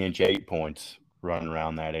 80-inch 8 points running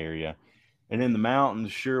around that area. And in the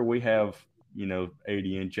mountains, sure, we have,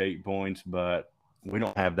 80-inch 8 points, but we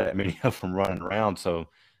don't have that many of them running around. So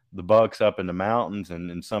the bucks up in the mountains and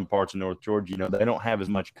in some parts of North Georgia, they don't have as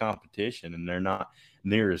much competition and they're not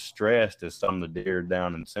near as stressed as some of the deer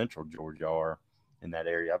down in central Georgia are in that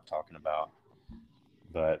area I'm talking about.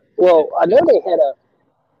 But well, I know it's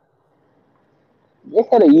they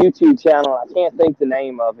had a YouTube channel. I can't think the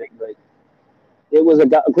name of it, but it was a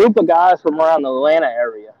group of guys from around the Atlanta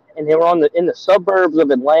area, and they were in the suburbs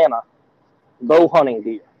of Atlanta bow hunting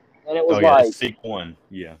deer. And it oh was yeah, like, it's Seek One.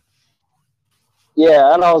 Yeah.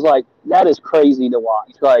 yeah, and I was like, that is crazy to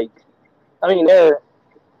watch. Like, I mean, of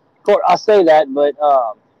course, I say that, but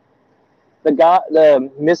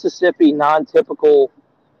the Mississippi non-typical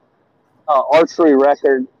archery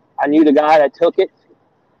record, I knew the guy that took it,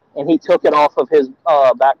 and he took it off of his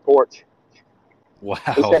back porch. He Wow,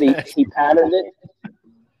 said he that's he patterned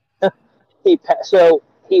it. So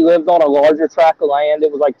he lived on a larger tract of land.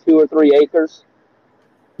 It was like 2 or 3 acres,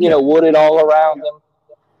 yeah. wooded all around him.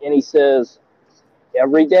 And he says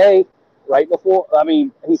every day, right before, I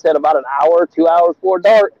mean, he said about an hour, 2 hours before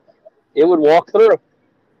dark, it would walk through.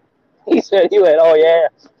 He went, oh yeah.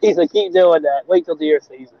 He said, keep doing that. Wait till deer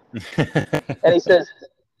season. And he says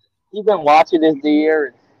he's been watching this deer.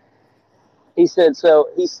 And he said so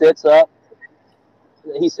he sits up.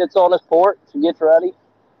 He sits on his porch and gets ready.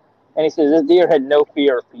 And he says this deer had no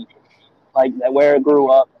fear of people, like that where it grew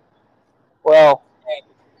up. Well,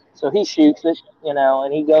 so he shoots it,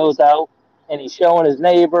 and he goes out and he's showing his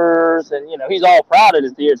neighbors, and he's all proud of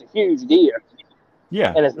his deer. It's a huge deer,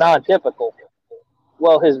 Yeah. and it's non-typical.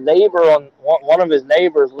 Well, his neighbor, one of his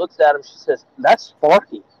neighbors, looks at him. She says, "That's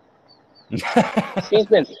Sparky. She's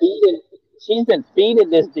been feeding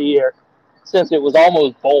this deer since it was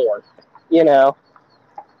almost born."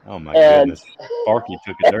 Oh my And goodness. Sparky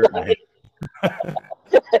took a dirt name.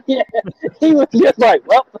 yeah, he was just like,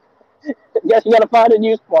 "Well, guess you got to find a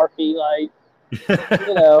new Sparky." Like,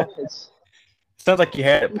 it's Sounds like you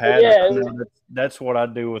had it but patterned. yeah, I know that's what I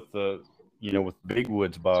do with with big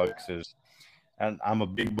woods bucks is, and I'm a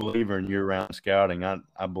big believer in year-round scouting.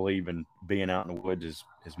 I believe in being out in the woods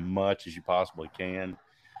as much as you possibly can.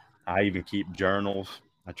 I even keep journals.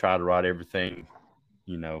 I try to write everything,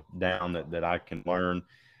 down that I can learn.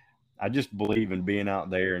 I just believe in being out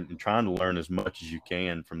there and trying to learn as much as you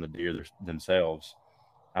can from the deer themselves.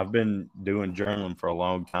 I've been doing journaling for a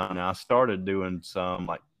long time now. I started doing some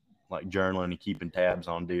like journaling and keeping tabs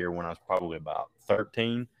on deer when I was probably about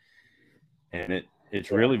 13, and it's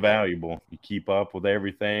really valuable. You keep up with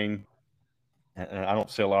everything. And I don't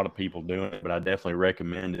see a lot of people doing it, but I definitely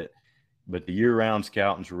recommend it. But the year-round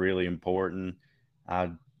scouting is really important.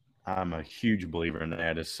 I I'm a huge believer in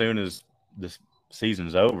that. As soon as this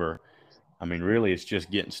season's over, I mean, really, it's just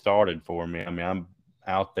getting started for me. I mean, I'm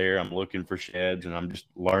out there, I'm looking for sheds, and I'm just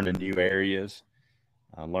learning new areas,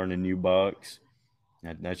 learning new bucks.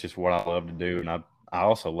 And that's just what I love to do. And I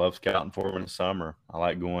also love scouting for them in the summer. I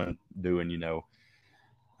like doing,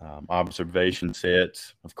 observation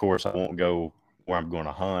sets. Of course, I won't go where I'm going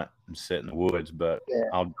to hunt and sit in the woods, but yeah,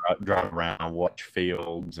 I'll drive around, watch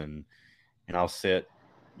fields, and I'll sit,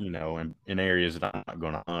 in areas that I'm not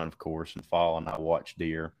going to hunt, of course, in fall, and I watch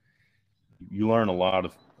deer. You learn a lot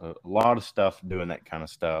of stuff doing that kind of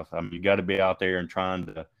stuff. I mean, you got to be out there and trying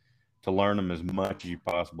to learn them as much as you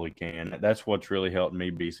possibly can. That's what's really helped me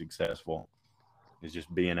be successful is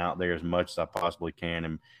just being out there as much as I possibly can.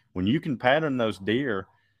 And when you can pattern those deer,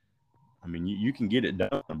 I mean, you can get it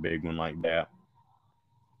done a big one like that.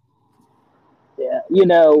 yeah.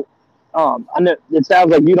 I know it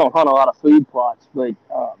sounds like you don't hunt a lot of food plots, but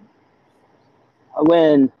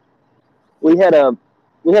when we had a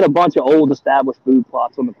we had a bunch of old established food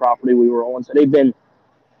plots on the property we were on, so they've been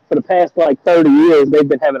for the past like 30 years they've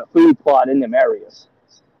been having a food plot in them areas.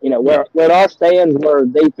 Yeah. Where our stands were,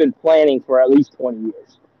 they've been planning for at least 20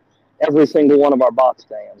 years. Every single one of our box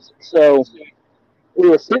stands. So we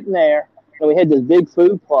were sitting there and we had this big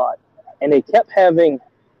food plot, and they kept having.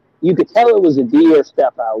 You could tell it was a deer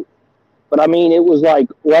step out, but I mean it was like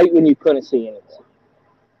right when you couldn't see anything.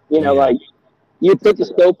 Yeah. Like you put the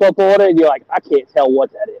scope up on it, and you're like, I can't tell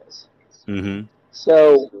what that is. Mm-hmm.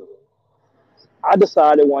 So I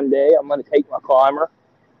decided one day I'm going to take my climber.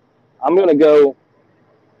 I'm going to go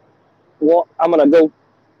walk. I'm going to go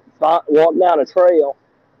walk down a trail,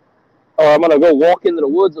 or I'm going to go walk into the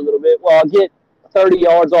woods a little bit. Well, I'll get 30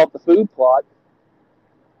 yards off the food plot,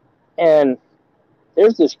 and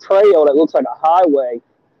there's this trail that looks like a highway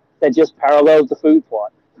that just parallels the food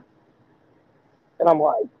plot. And I'm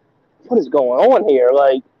like, what is going on here?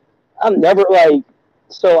 Like, I'm never like.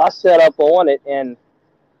 So I set up on it, and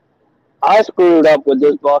I screwed up with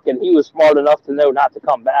this buck, and he was smart enough to know not to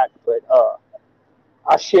come back. But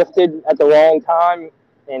I shifted at the wrong time,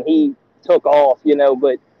 and he took off.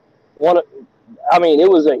 But I mean, it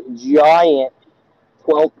was a giant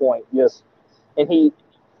 12 point, just, and he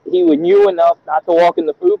knew enough not to walk in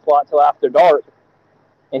the food plot till after dark,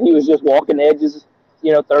 and he was just walking the edges,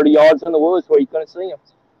 30 yards in the woods where you couldn't see him.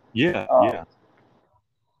 Yeah. Um, Yeah.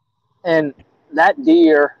 and that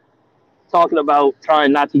deer, talking about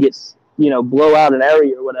trying not to get, blow out an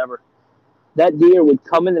area or whatever, that deer would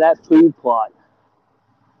come into that food plot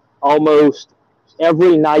almost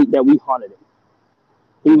every night that we hunted it.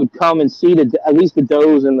 He would come and see at least the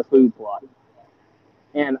does in the food plot.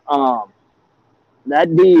 And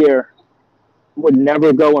that deer would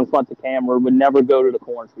never go in front of the camera, would never go to the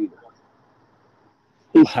corn feeder.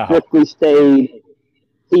 He Wow. strictly stayed.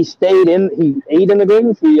 He ate in the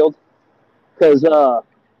green field because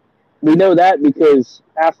we know that because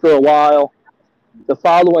after a while, the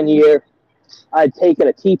following year, I'd taken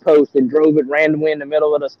a T-post and drove it randomly in the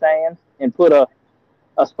middle of the stand and put a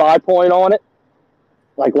spy point on it,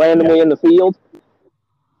 like Yeah. randomly in the field,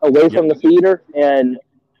 away Yep. from the feeder. And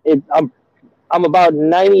I'm about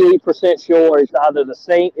 98% sure it's either the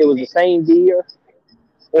same. It was the same deer,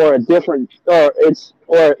 or a different,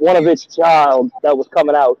 or one of its child that was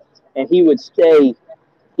coming out, and he would stay.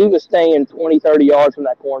 He was staying 20, 30 yards from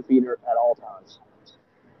that corn feeder at all times.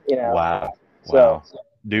 Wow. So Wow.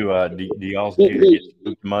 Do y'all's he, deer get he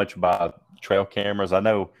spooked much by trail cameras? I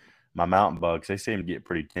know my mountain bucks, they seem to get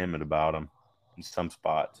pretty timid about them. in some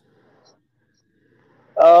spots.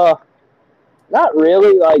 Not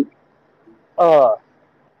really. Like,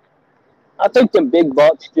 I think them big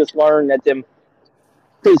bucks just learned that them,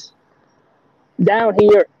 because down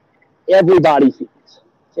here everybody feeds.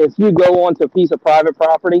 If you go onto a piece of private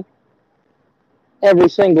property, every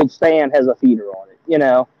single stand has a feeder on it.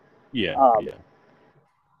 Yeah, Um, yeah.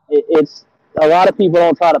 it's a lot of people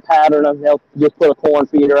don't try to pattern them. They'll just put a corn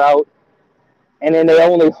feeder out, and then they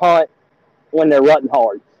only hunt when they're rutting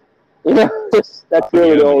hard. That's Oh,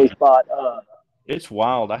 really yeah, the only man. spot. It's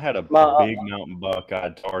wild. I had a My big mountain buck I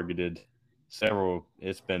targeted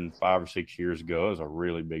it's been 5 or 6 years ago. It was a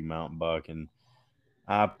really big mountain buck. And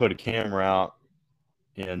I put a camera out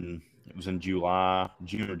it was in June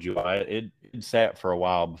or July. It sat for a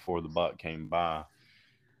while before the buck came by.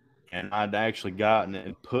 And I'd actually gotten it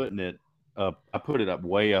and putting it up. I put it up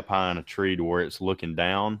way up high in a tree to where it's looking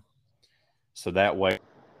down. So that way,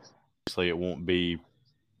 obviously, it won't be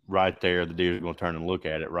right there. The deer's going to turn and look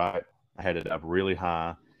at it, right? I had it up really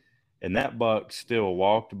high. And that buck still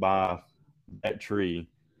walked by that tree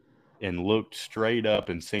and looked straight up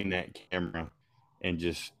and seen that camera and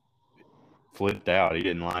just flipped out. He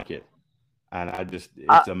didn't like it. And I,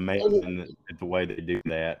 it's amazing that the way they do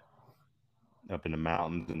that up in the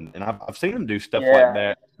mountains. And I've seen them do stuff like yeah,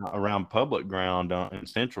 that around public ground in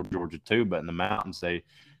central Georgia too. But in the mountains,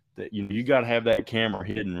 you got to have that camera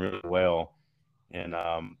hidden really well. And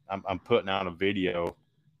I'm putting out a video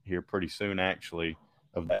here pretty soon, actually,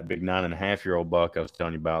 of that big 9.5-year-old buck I was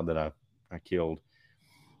telling you about that I killed.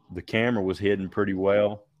 The camera was hidden pretty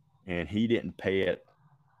well, and he didn't pay it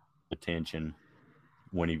attention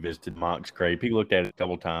when he visited Monk's Scrape. He looked at it a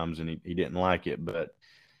couple times, and he didn't like it, but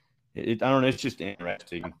I don't know. It's just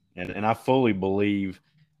interesting, and I fully believe.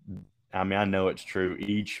 I mean, I know it's true.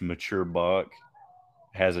 Each mature buck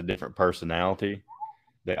has a different personality.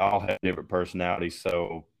 They all have different personalities.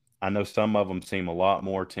 So I know some of them seem a lot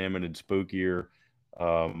more timid and spookier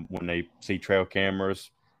when they see trail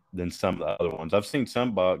cameras than some of the other ones. I've seen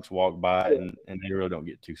some bucks walk by it and they really don't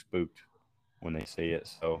get too spooked when they see it.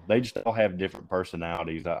 So they just all have different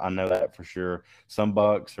personalities. I know that for sure. Some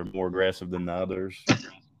bucks are more aggressive than the others.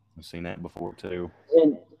 I've seen that before too.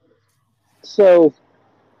 and so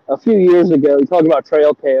a few years ago, you talking about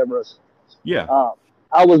trail cameras. Yeah. Um,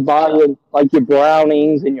 I was buying like your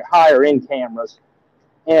Brownings and your higher end cameras,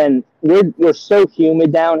 and we're so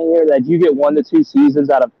humid down here that you get 1 to 2 seasons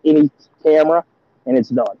out of any camera, and it's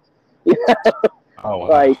done. Oh, wow.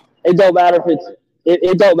 Like it don't matter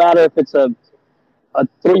if it's a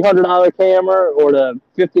 $300 camera or the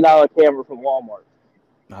 $50 camera from Walmart.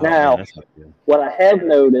 Oh, man, Now, that's not good. what I have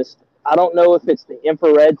noticed, I don't know if it's the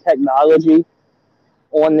infrared technology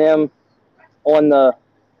on them on the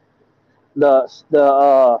the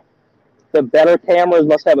uh, the better cameras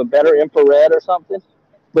must have a better infrared or something.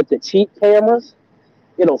 But the cheap cameras,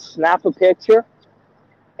 it'll snap a picture,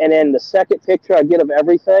 and then the second picture I get of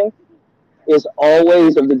everything is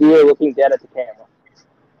always of the deer looking dead at the camera.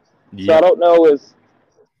 So I Yep. don't know if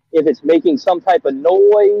it's making some type of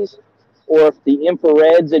noise or if the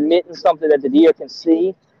infrared's emitting something that the deer can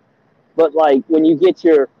see. But like when you get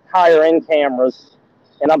your higher end cameras,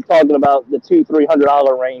 and I'm talking about the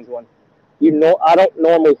 $200-300 range one, I don't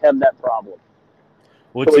normally have that problem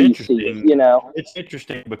Well, the it's way you see it. interesting. It's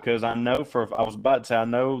interesting because I know I was about to say I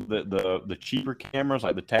know that the cheaper cameras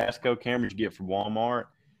like the Tasco cameras you get from Walmart,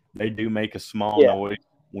 they do make a small Yeah, noise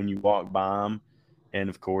when you walk by them, and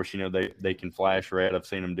of course they can flash red. I've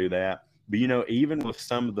seen them do that. But even with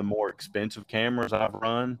some of the more expensive cameras I've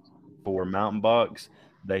run for mountain bucks,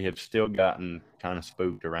 they have still gotten kind of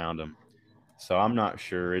spooked around them. So I'm not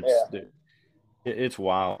sure. yeah, It's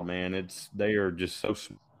wild, man. They are just so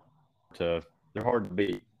to they're hard to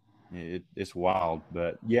beat. It's wild,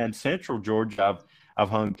 but yeah, in Central Georgia, I've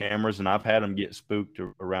hung cameras and I've had them get spooked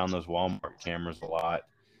around those Walmart cameras a lot.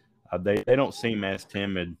 They don't seem as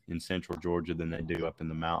timid in Central Georgia than they do up in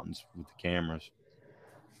the mountains with the cameras.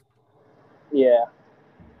 yeah.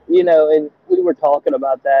 And we were talking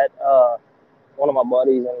about that. One of my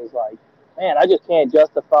buddies, and he's like, "Man, I just can't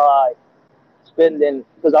justify spending,"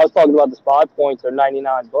 because I was talking about the spot points are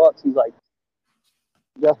 $99. He's like,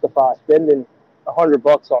 justify spending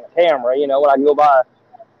 $100 on a camera. When I can go buy.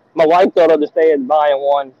 My wife don't understand buying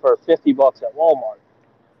one for $50 at Walmart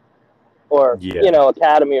or Yeah,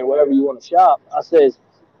 Academy or wherever you want to shop. I says,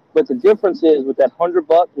 but the difference is with that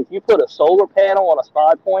 $100, if you put a solar panel on a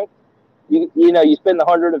spot point, you spend the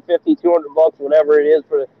 150, $200, whatever it is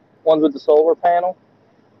for the ones with the solar panel.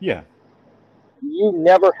 yeah, You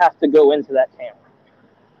never have to go into that camera.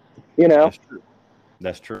 You know, that's true.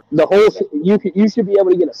 That's true. the whole you should be able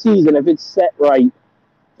to get a season if it's set right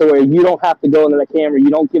to where you don't have to go into the camera. You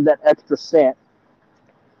don't give that extra scent.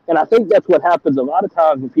 And I think that's what happens a lot of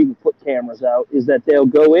times when people put cameras out, is that they'll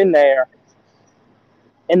go in there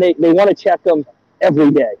and they want to check them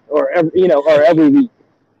every day or every week.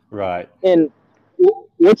 Right. And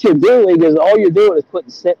what you're doing is all you're doing is putting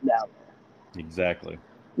scent down there. Exactly.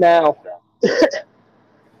 Now,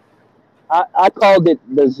 I called it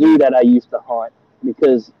the zoo that I used to hunt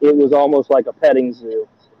because it was almost like a petting zoo.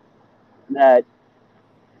 That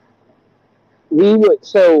we would,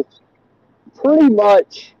 so pretty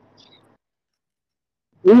much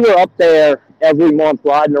we were up there every month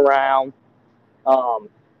riding around. Um,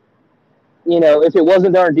 if it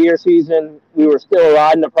wasn't during deer season, we were still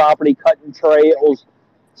riding the property, cutting trails.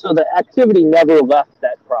 So the activity never left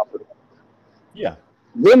that property. Yeah.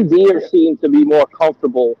 Them deer seem to be more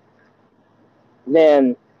comfortable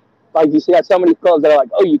than, like you see, at some of these clubs that are like,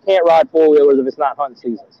 oh, you can't ride four-wheelers if it's not hunting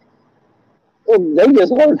season. Well, they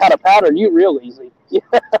just learned how to pattern you real easy.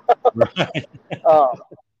 Right.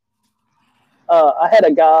 I had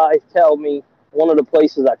a guy tell me one of the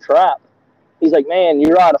places I trap, he's like, man,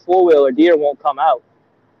 you ride a four-wheeler, deer won't come out.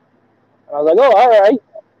 And I was like, oh, all right.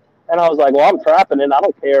 And I was like, well, I'm trapping it. I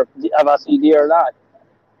don't care if I see deer or not.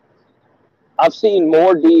 I've seen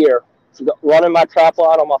more deer running my trap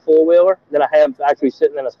line on my four-wheeler than I have actually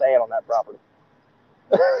sitting in a stand on that property.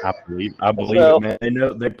 I believe So, it,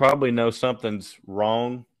 man. They probably know something's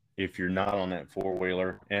wrong if you're not on that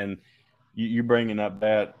four-wheeler. And you bringing up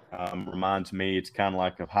that reminds me, it's kind of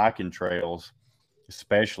like of hiking trails,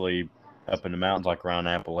 especially up in the mountains like around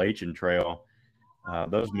Appalachian Trail.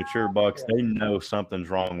 Those mature bucks, they know something's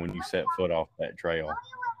wrong when you set foot off that trail.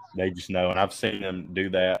 They just know. And I've seen them do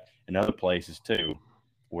that in other places too,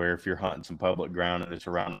 where if you're hunting some public ground and it's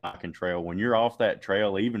around a hiking trail, when you're off that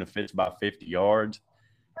trail, even if it's about 50 yards,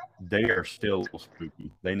 they are still a little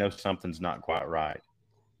spooky. They know something's not quite right.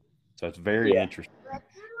 So it's very yeah. interesting.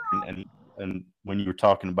 And when you were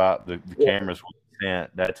talking about the cameras with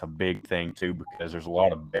scent, that's a big thing too, because there's a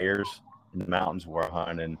lot of bears in the mountains where I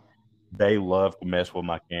hunt, and they love to mess with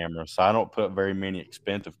my cameras. So I don't put very many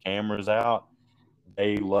expensive cameras out.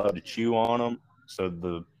 They love to chew on them. So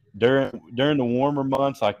during the warmer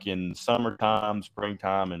months, like in summertime,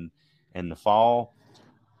 springtime, and the fall,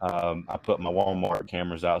 I put my Walmart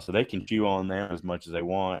cameras out so they can chew on them as much as they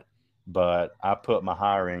want. But I put my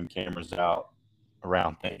higher end cameras out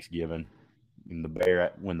around Thanksgiving when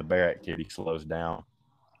the bear activity slows down,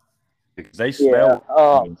 because they smell.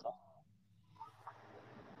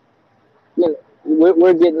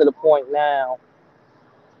 We're getting to the point now.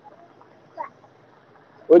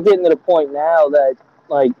 We're getting to the point now that,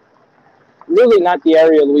 like, really not the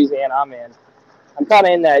area of Louisiana I'm in. I'm kind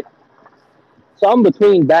of in that. So I'm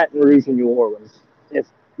between Baton Rouge and New Orleans. If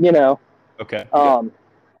you know, Okay.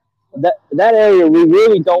 that area we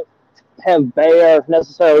really don't have bear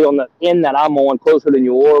necessarily on the end that I'm on, closer to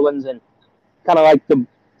New Orleans and kind of like the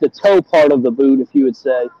toe part of the boot, if you would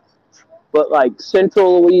say. But like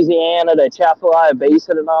central Louisiana, the Atchafalaya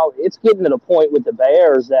Basin and all, it's getting to the point with the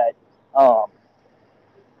bears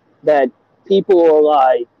that people are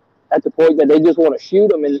like at the point that they just want to shoot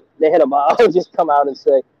them, and they had a biologist come out and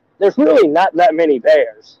say there's really not that many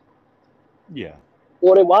bears. Yeah.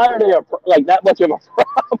 Well, then why are they like that much of a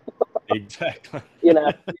problem? Exactly.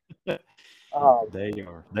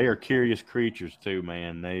 They are curious creatures too,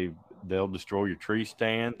 man. They'll destroy your tree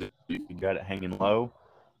stand if you got it hanging low.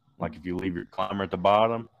 Like if you leave your climber at the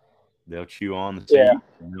bottom, they'll chew on the seat.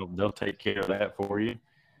 And they'll take care of that for you.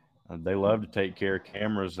 They love to take care of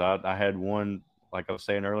cameras. I had one, like I was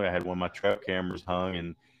saying earlier, I had one of my trap cameras hung,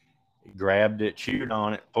 and grabbed it, chewed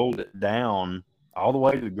on it, pulled it down all the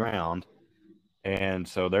way to the ground. And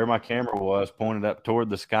so there my camera was pointed up toward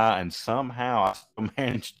the sky, and somehow I still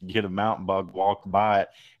managed to get a mountain bug walk by it,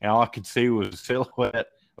 and all I could see was a silhouette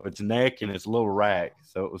of its neck and its little rack.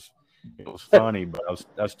 So it was funny, but I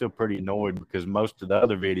was still pretty annoyed because most of the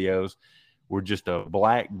other videos were just a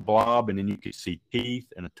black blob, and then you could see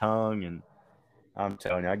teeth and a tongue. And I'm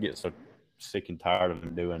telling you, I get so sick and tired of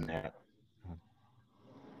them doing that.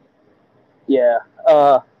 Yeah.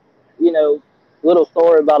 Little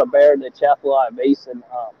story about a bear in the Atchafalaya Basin.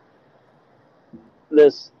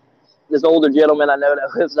 This older gentleman I know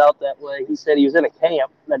that lives out that way, he said he was in a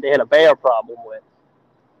camp that they had a bear problem with.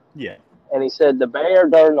 Yeah. And he said the bear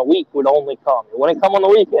during the week would only come. It wouldn't come on the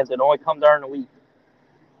weekends. It'd only come during the week.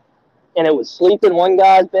 And it would sleep in one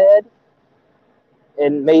guy's bed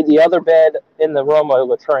and made the other bed in the room a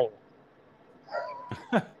latrine.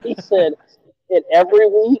 He said it every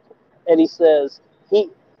week, and he says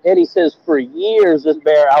for years this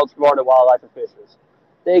bear outsmarted wildlife officials.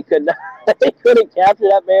 They couldn't capture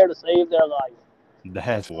that bear to save their life.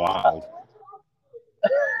 That's wild.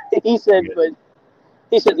 He said, Yeah. but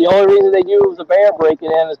he said the only reason they knew it was a bear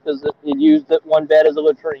breaking in is because it used that one bed as a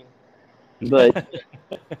latrine. But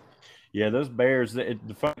Yeah, those bears. The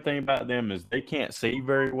funny thing about them is they can't see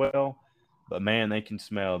very well, but man, they can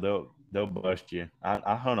smell. They'll bust you.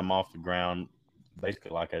 I hunt them off the ground,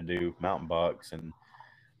 basically like I do mountain bucks, and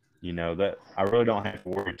that I really don't have to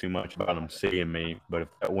worry too much about them seeing me. But if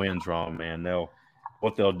that wind's wrong, man,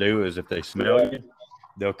 what they'll do is if they smell yeah, you,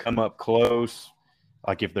 they'll come up close.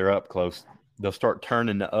 Like if they're up close, they'll start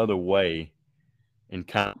turning the other way and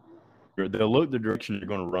kind of they'll look the direction you're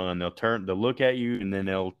going to run. They'll look at you and then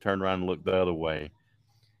they'll turn around and look the other way.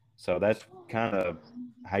 So that's kind of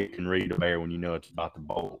how you can read a bear when you know it's about to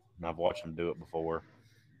bolt. And I've watched them do it before.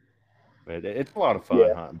 But it's a lot of fun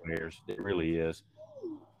yeah, hunting bears. It really is.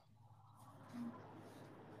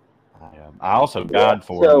 I also yeah. guide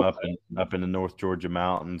for them So up in the North Georgia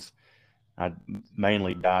mountains. I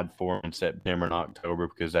mainly guide for them in September and October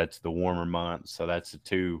because that's the warmer months. So that's the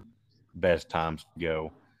two best times to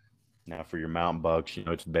go. Now for your mountain bucks,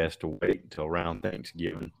 it's best to wait until around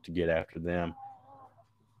Thanksgiving to get after them.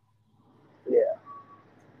 yeah.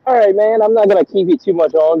 All right, man. I'm not gonna keep you too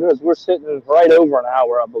much longer because we're sitting right over an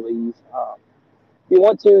hour, I believe. If you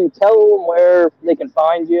want to tell them where they can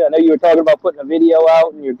find you, I know you were talking about putting a video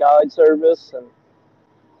out in your guide service, and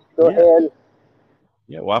go Yeah. ahead.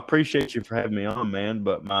 Yeah. Well, I appreciate you for having me on, man.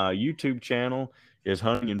 But my YouTube channel is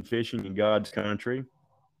Hunting and Fishing in God's Country.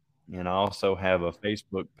 And I also have a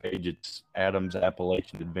Facebook page. It's Adams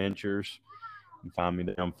Appalachian Adventures. You can find me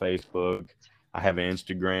there on Facebook. I have an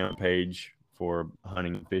Instagram page for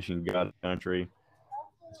hunting and fishing in God's country.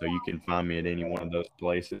 So you can find me at any one of those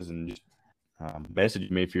places and just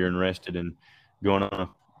message me if you're interested in going on a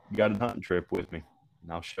guided hunting trip with me.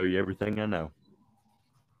 And I'll show you everything I know.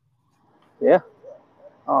 Yeah.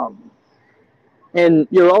 Um, and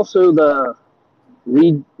you're also the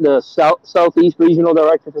southeast regional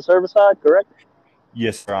director for Servicide, correct?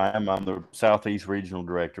 Yes, sir, I am. I'm the Southeast Regional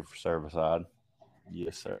Director for Servicide.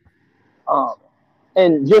 Yes, sir. Um,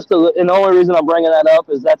 and and the only reason I'm bringing that up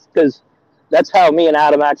is that's because that's how me and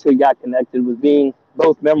Adam actually got connected, was being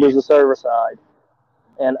both Yeah. members of Servicide.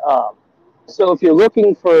 And so if you're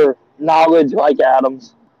looking for knowledge like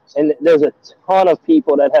Adam's, and there's a ton of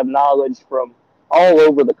people that have knowledge from all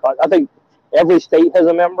over the country. I think every state has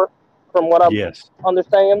a member, from what I Yes.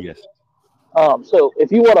 understand. Yes. So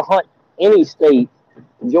if you want to hunt any state,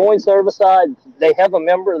 join Servicide. They have a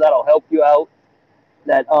member that'll help you out.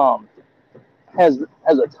 That has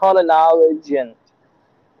a ton of knowledge, and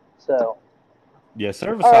so. Yeah. All right,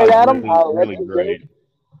 Servicide is Adam, really, I'll let really you go. great.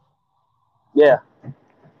 Yeah,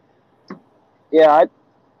 yeah.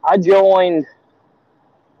 I joined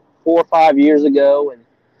 4 or 5 years ago, and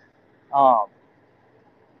um,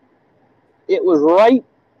 it was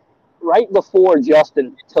right before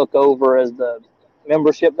Justin took over as the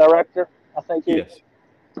membership director. I think he Yes.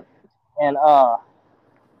 and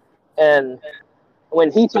and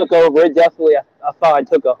when he took over, it definitely I find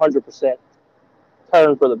took 100%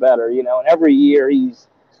 turn for the better. And every year he's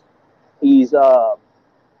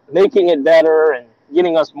making it better and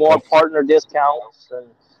getting us more Oh, partner discounts and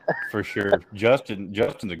for sure.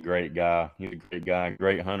 Justin's a great guy. He's a great guy,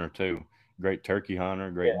 great hunter too. Great turkey hunter,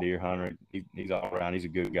 great yeah, deer hunter. He's all around. He's a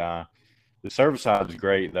good guy. The service side is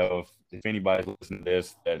great though. If anybody's listening to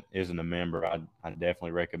this that isn't a member, I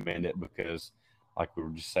definitely recommend it because, like we were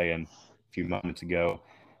just saying a few moments ago,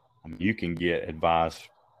 I mean, you can get advice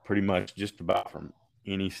pretty much just about from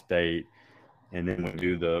any state, and then we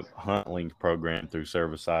do the Hunt Link program through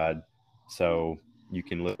Servicide, so you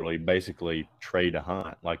can literally basically trade a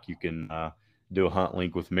hunt. Like you can do a Hunt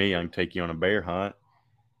Link with me. I can take you on a bear hunt,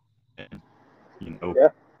 and you know, yeah,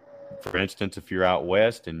 for instance, if you're out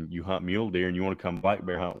west and you hunt mule deer and you want to come black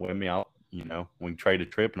bear hunt with me, we can trade a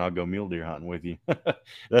trip and I'll go mule deer hunting with you.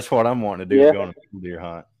 That's what I'm wanting to do is yeah. go on a mule deer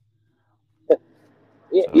hunt.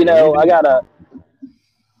 You, So you yeah, we know, do I that. gotta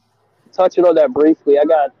touching on that briefly. I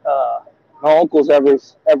got my uncles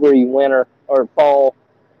every winter or fall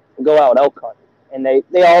go out elk hunting, and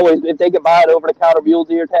they always, if they can buy it over the counter mule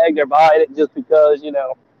deer tag, they're buying it just because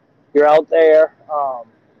you're out there.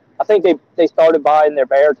 I think they started buying their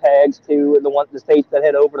bear tags too, in the states that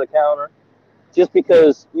had over the counter, just Yeah.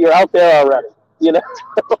 because you're out there already. You know,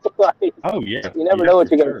 like, Oh yeah. you never Yeah, know what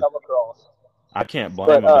for you're going to sure. come across. I can't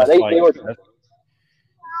blame But them. they were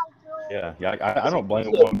Yeah, yeah. I don't blame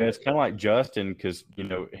them so one bit. It's kind of like Justin because he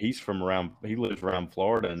lives around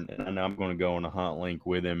Florida, and I know I'm going to go on a hunt link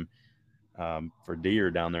with him for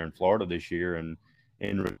deer down there in Florida this year, and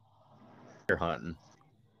in deer hunting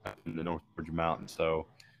up in the North Georgia mountains. So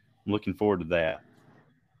I'm looking forward to that.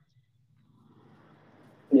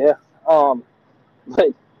 Yeah.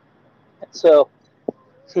 But so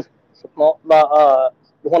one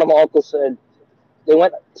of my uncles said they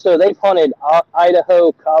went. So they've hunted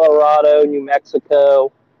Idaho, Colorado, New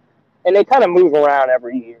Mexico, and they kind of move around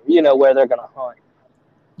every year. You know where they're going to hunt.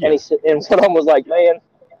 And Yeah. and one of them was like, man,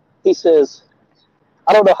 he says,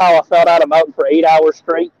 I don't know how I felt out of mountain for 8 hours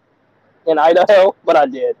straight in Idaho, but I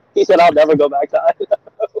did. He said, I'll never go back to Idaho.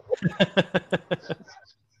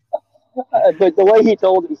 But the way he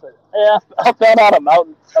told it, he said, yeah, I felt out a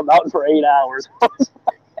mountain for 8 hours.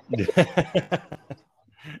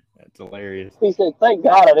 That's hilarious. He said, thank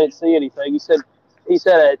God I didn't see anything. He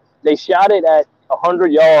said they shot it at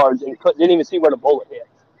 100 yards and didn't even see where the bullet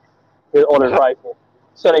hit on his Wow. rifle.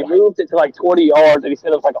 So they moved it to like 20 yards, and he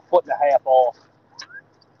said it was like a foot and a half off.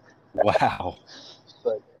 Wow.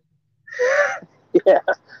 But yeah.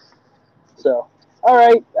 So, all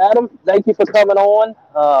right, Adam, thank you for coming on.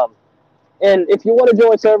 And if you want to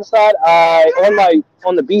join Serviceside,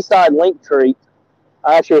 on the B side link tree,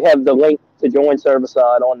 I actually have the link to join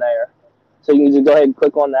Serviceside on there, so you can just go ahead and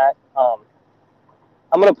click on that.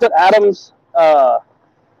 I'm gonna put Adam's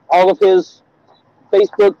all of his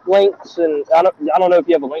Facebook links, and I don't know if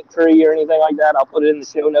you have a link tree or anything like that. I'll put it in the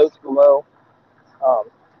show notes below,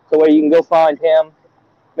 so where you can go find him.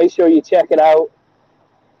 Make sure you check it out.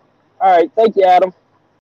 All right, thank you, Adam.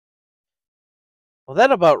 Well,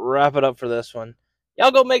 that'll about wrap it up for this one.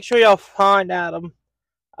 Y'all go make sure y'all find Adam.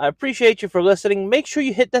 I appreciate you for listening. Make sure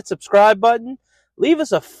you hit that subscribe button. Leave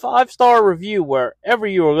us a 5-star review wherever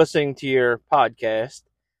you are listening to your podcast.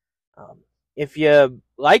 If you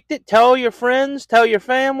liked it, tell your friends, tell your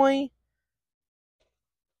family.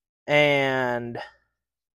 And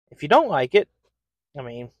if you don't like it,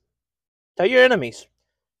 tell your enemies.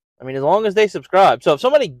 As long as they subscribe. So if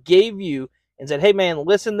somebody gave you and said, hey man,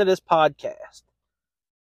 listen to this podcast,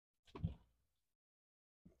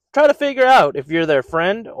 try to figure out if you're their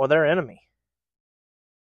friend or their enemy.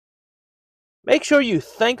 Make sure you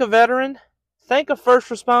thank a veteran, thank a first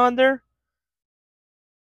responder,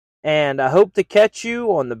 and I hope to catch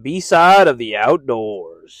you on the B side of the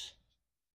outdoors.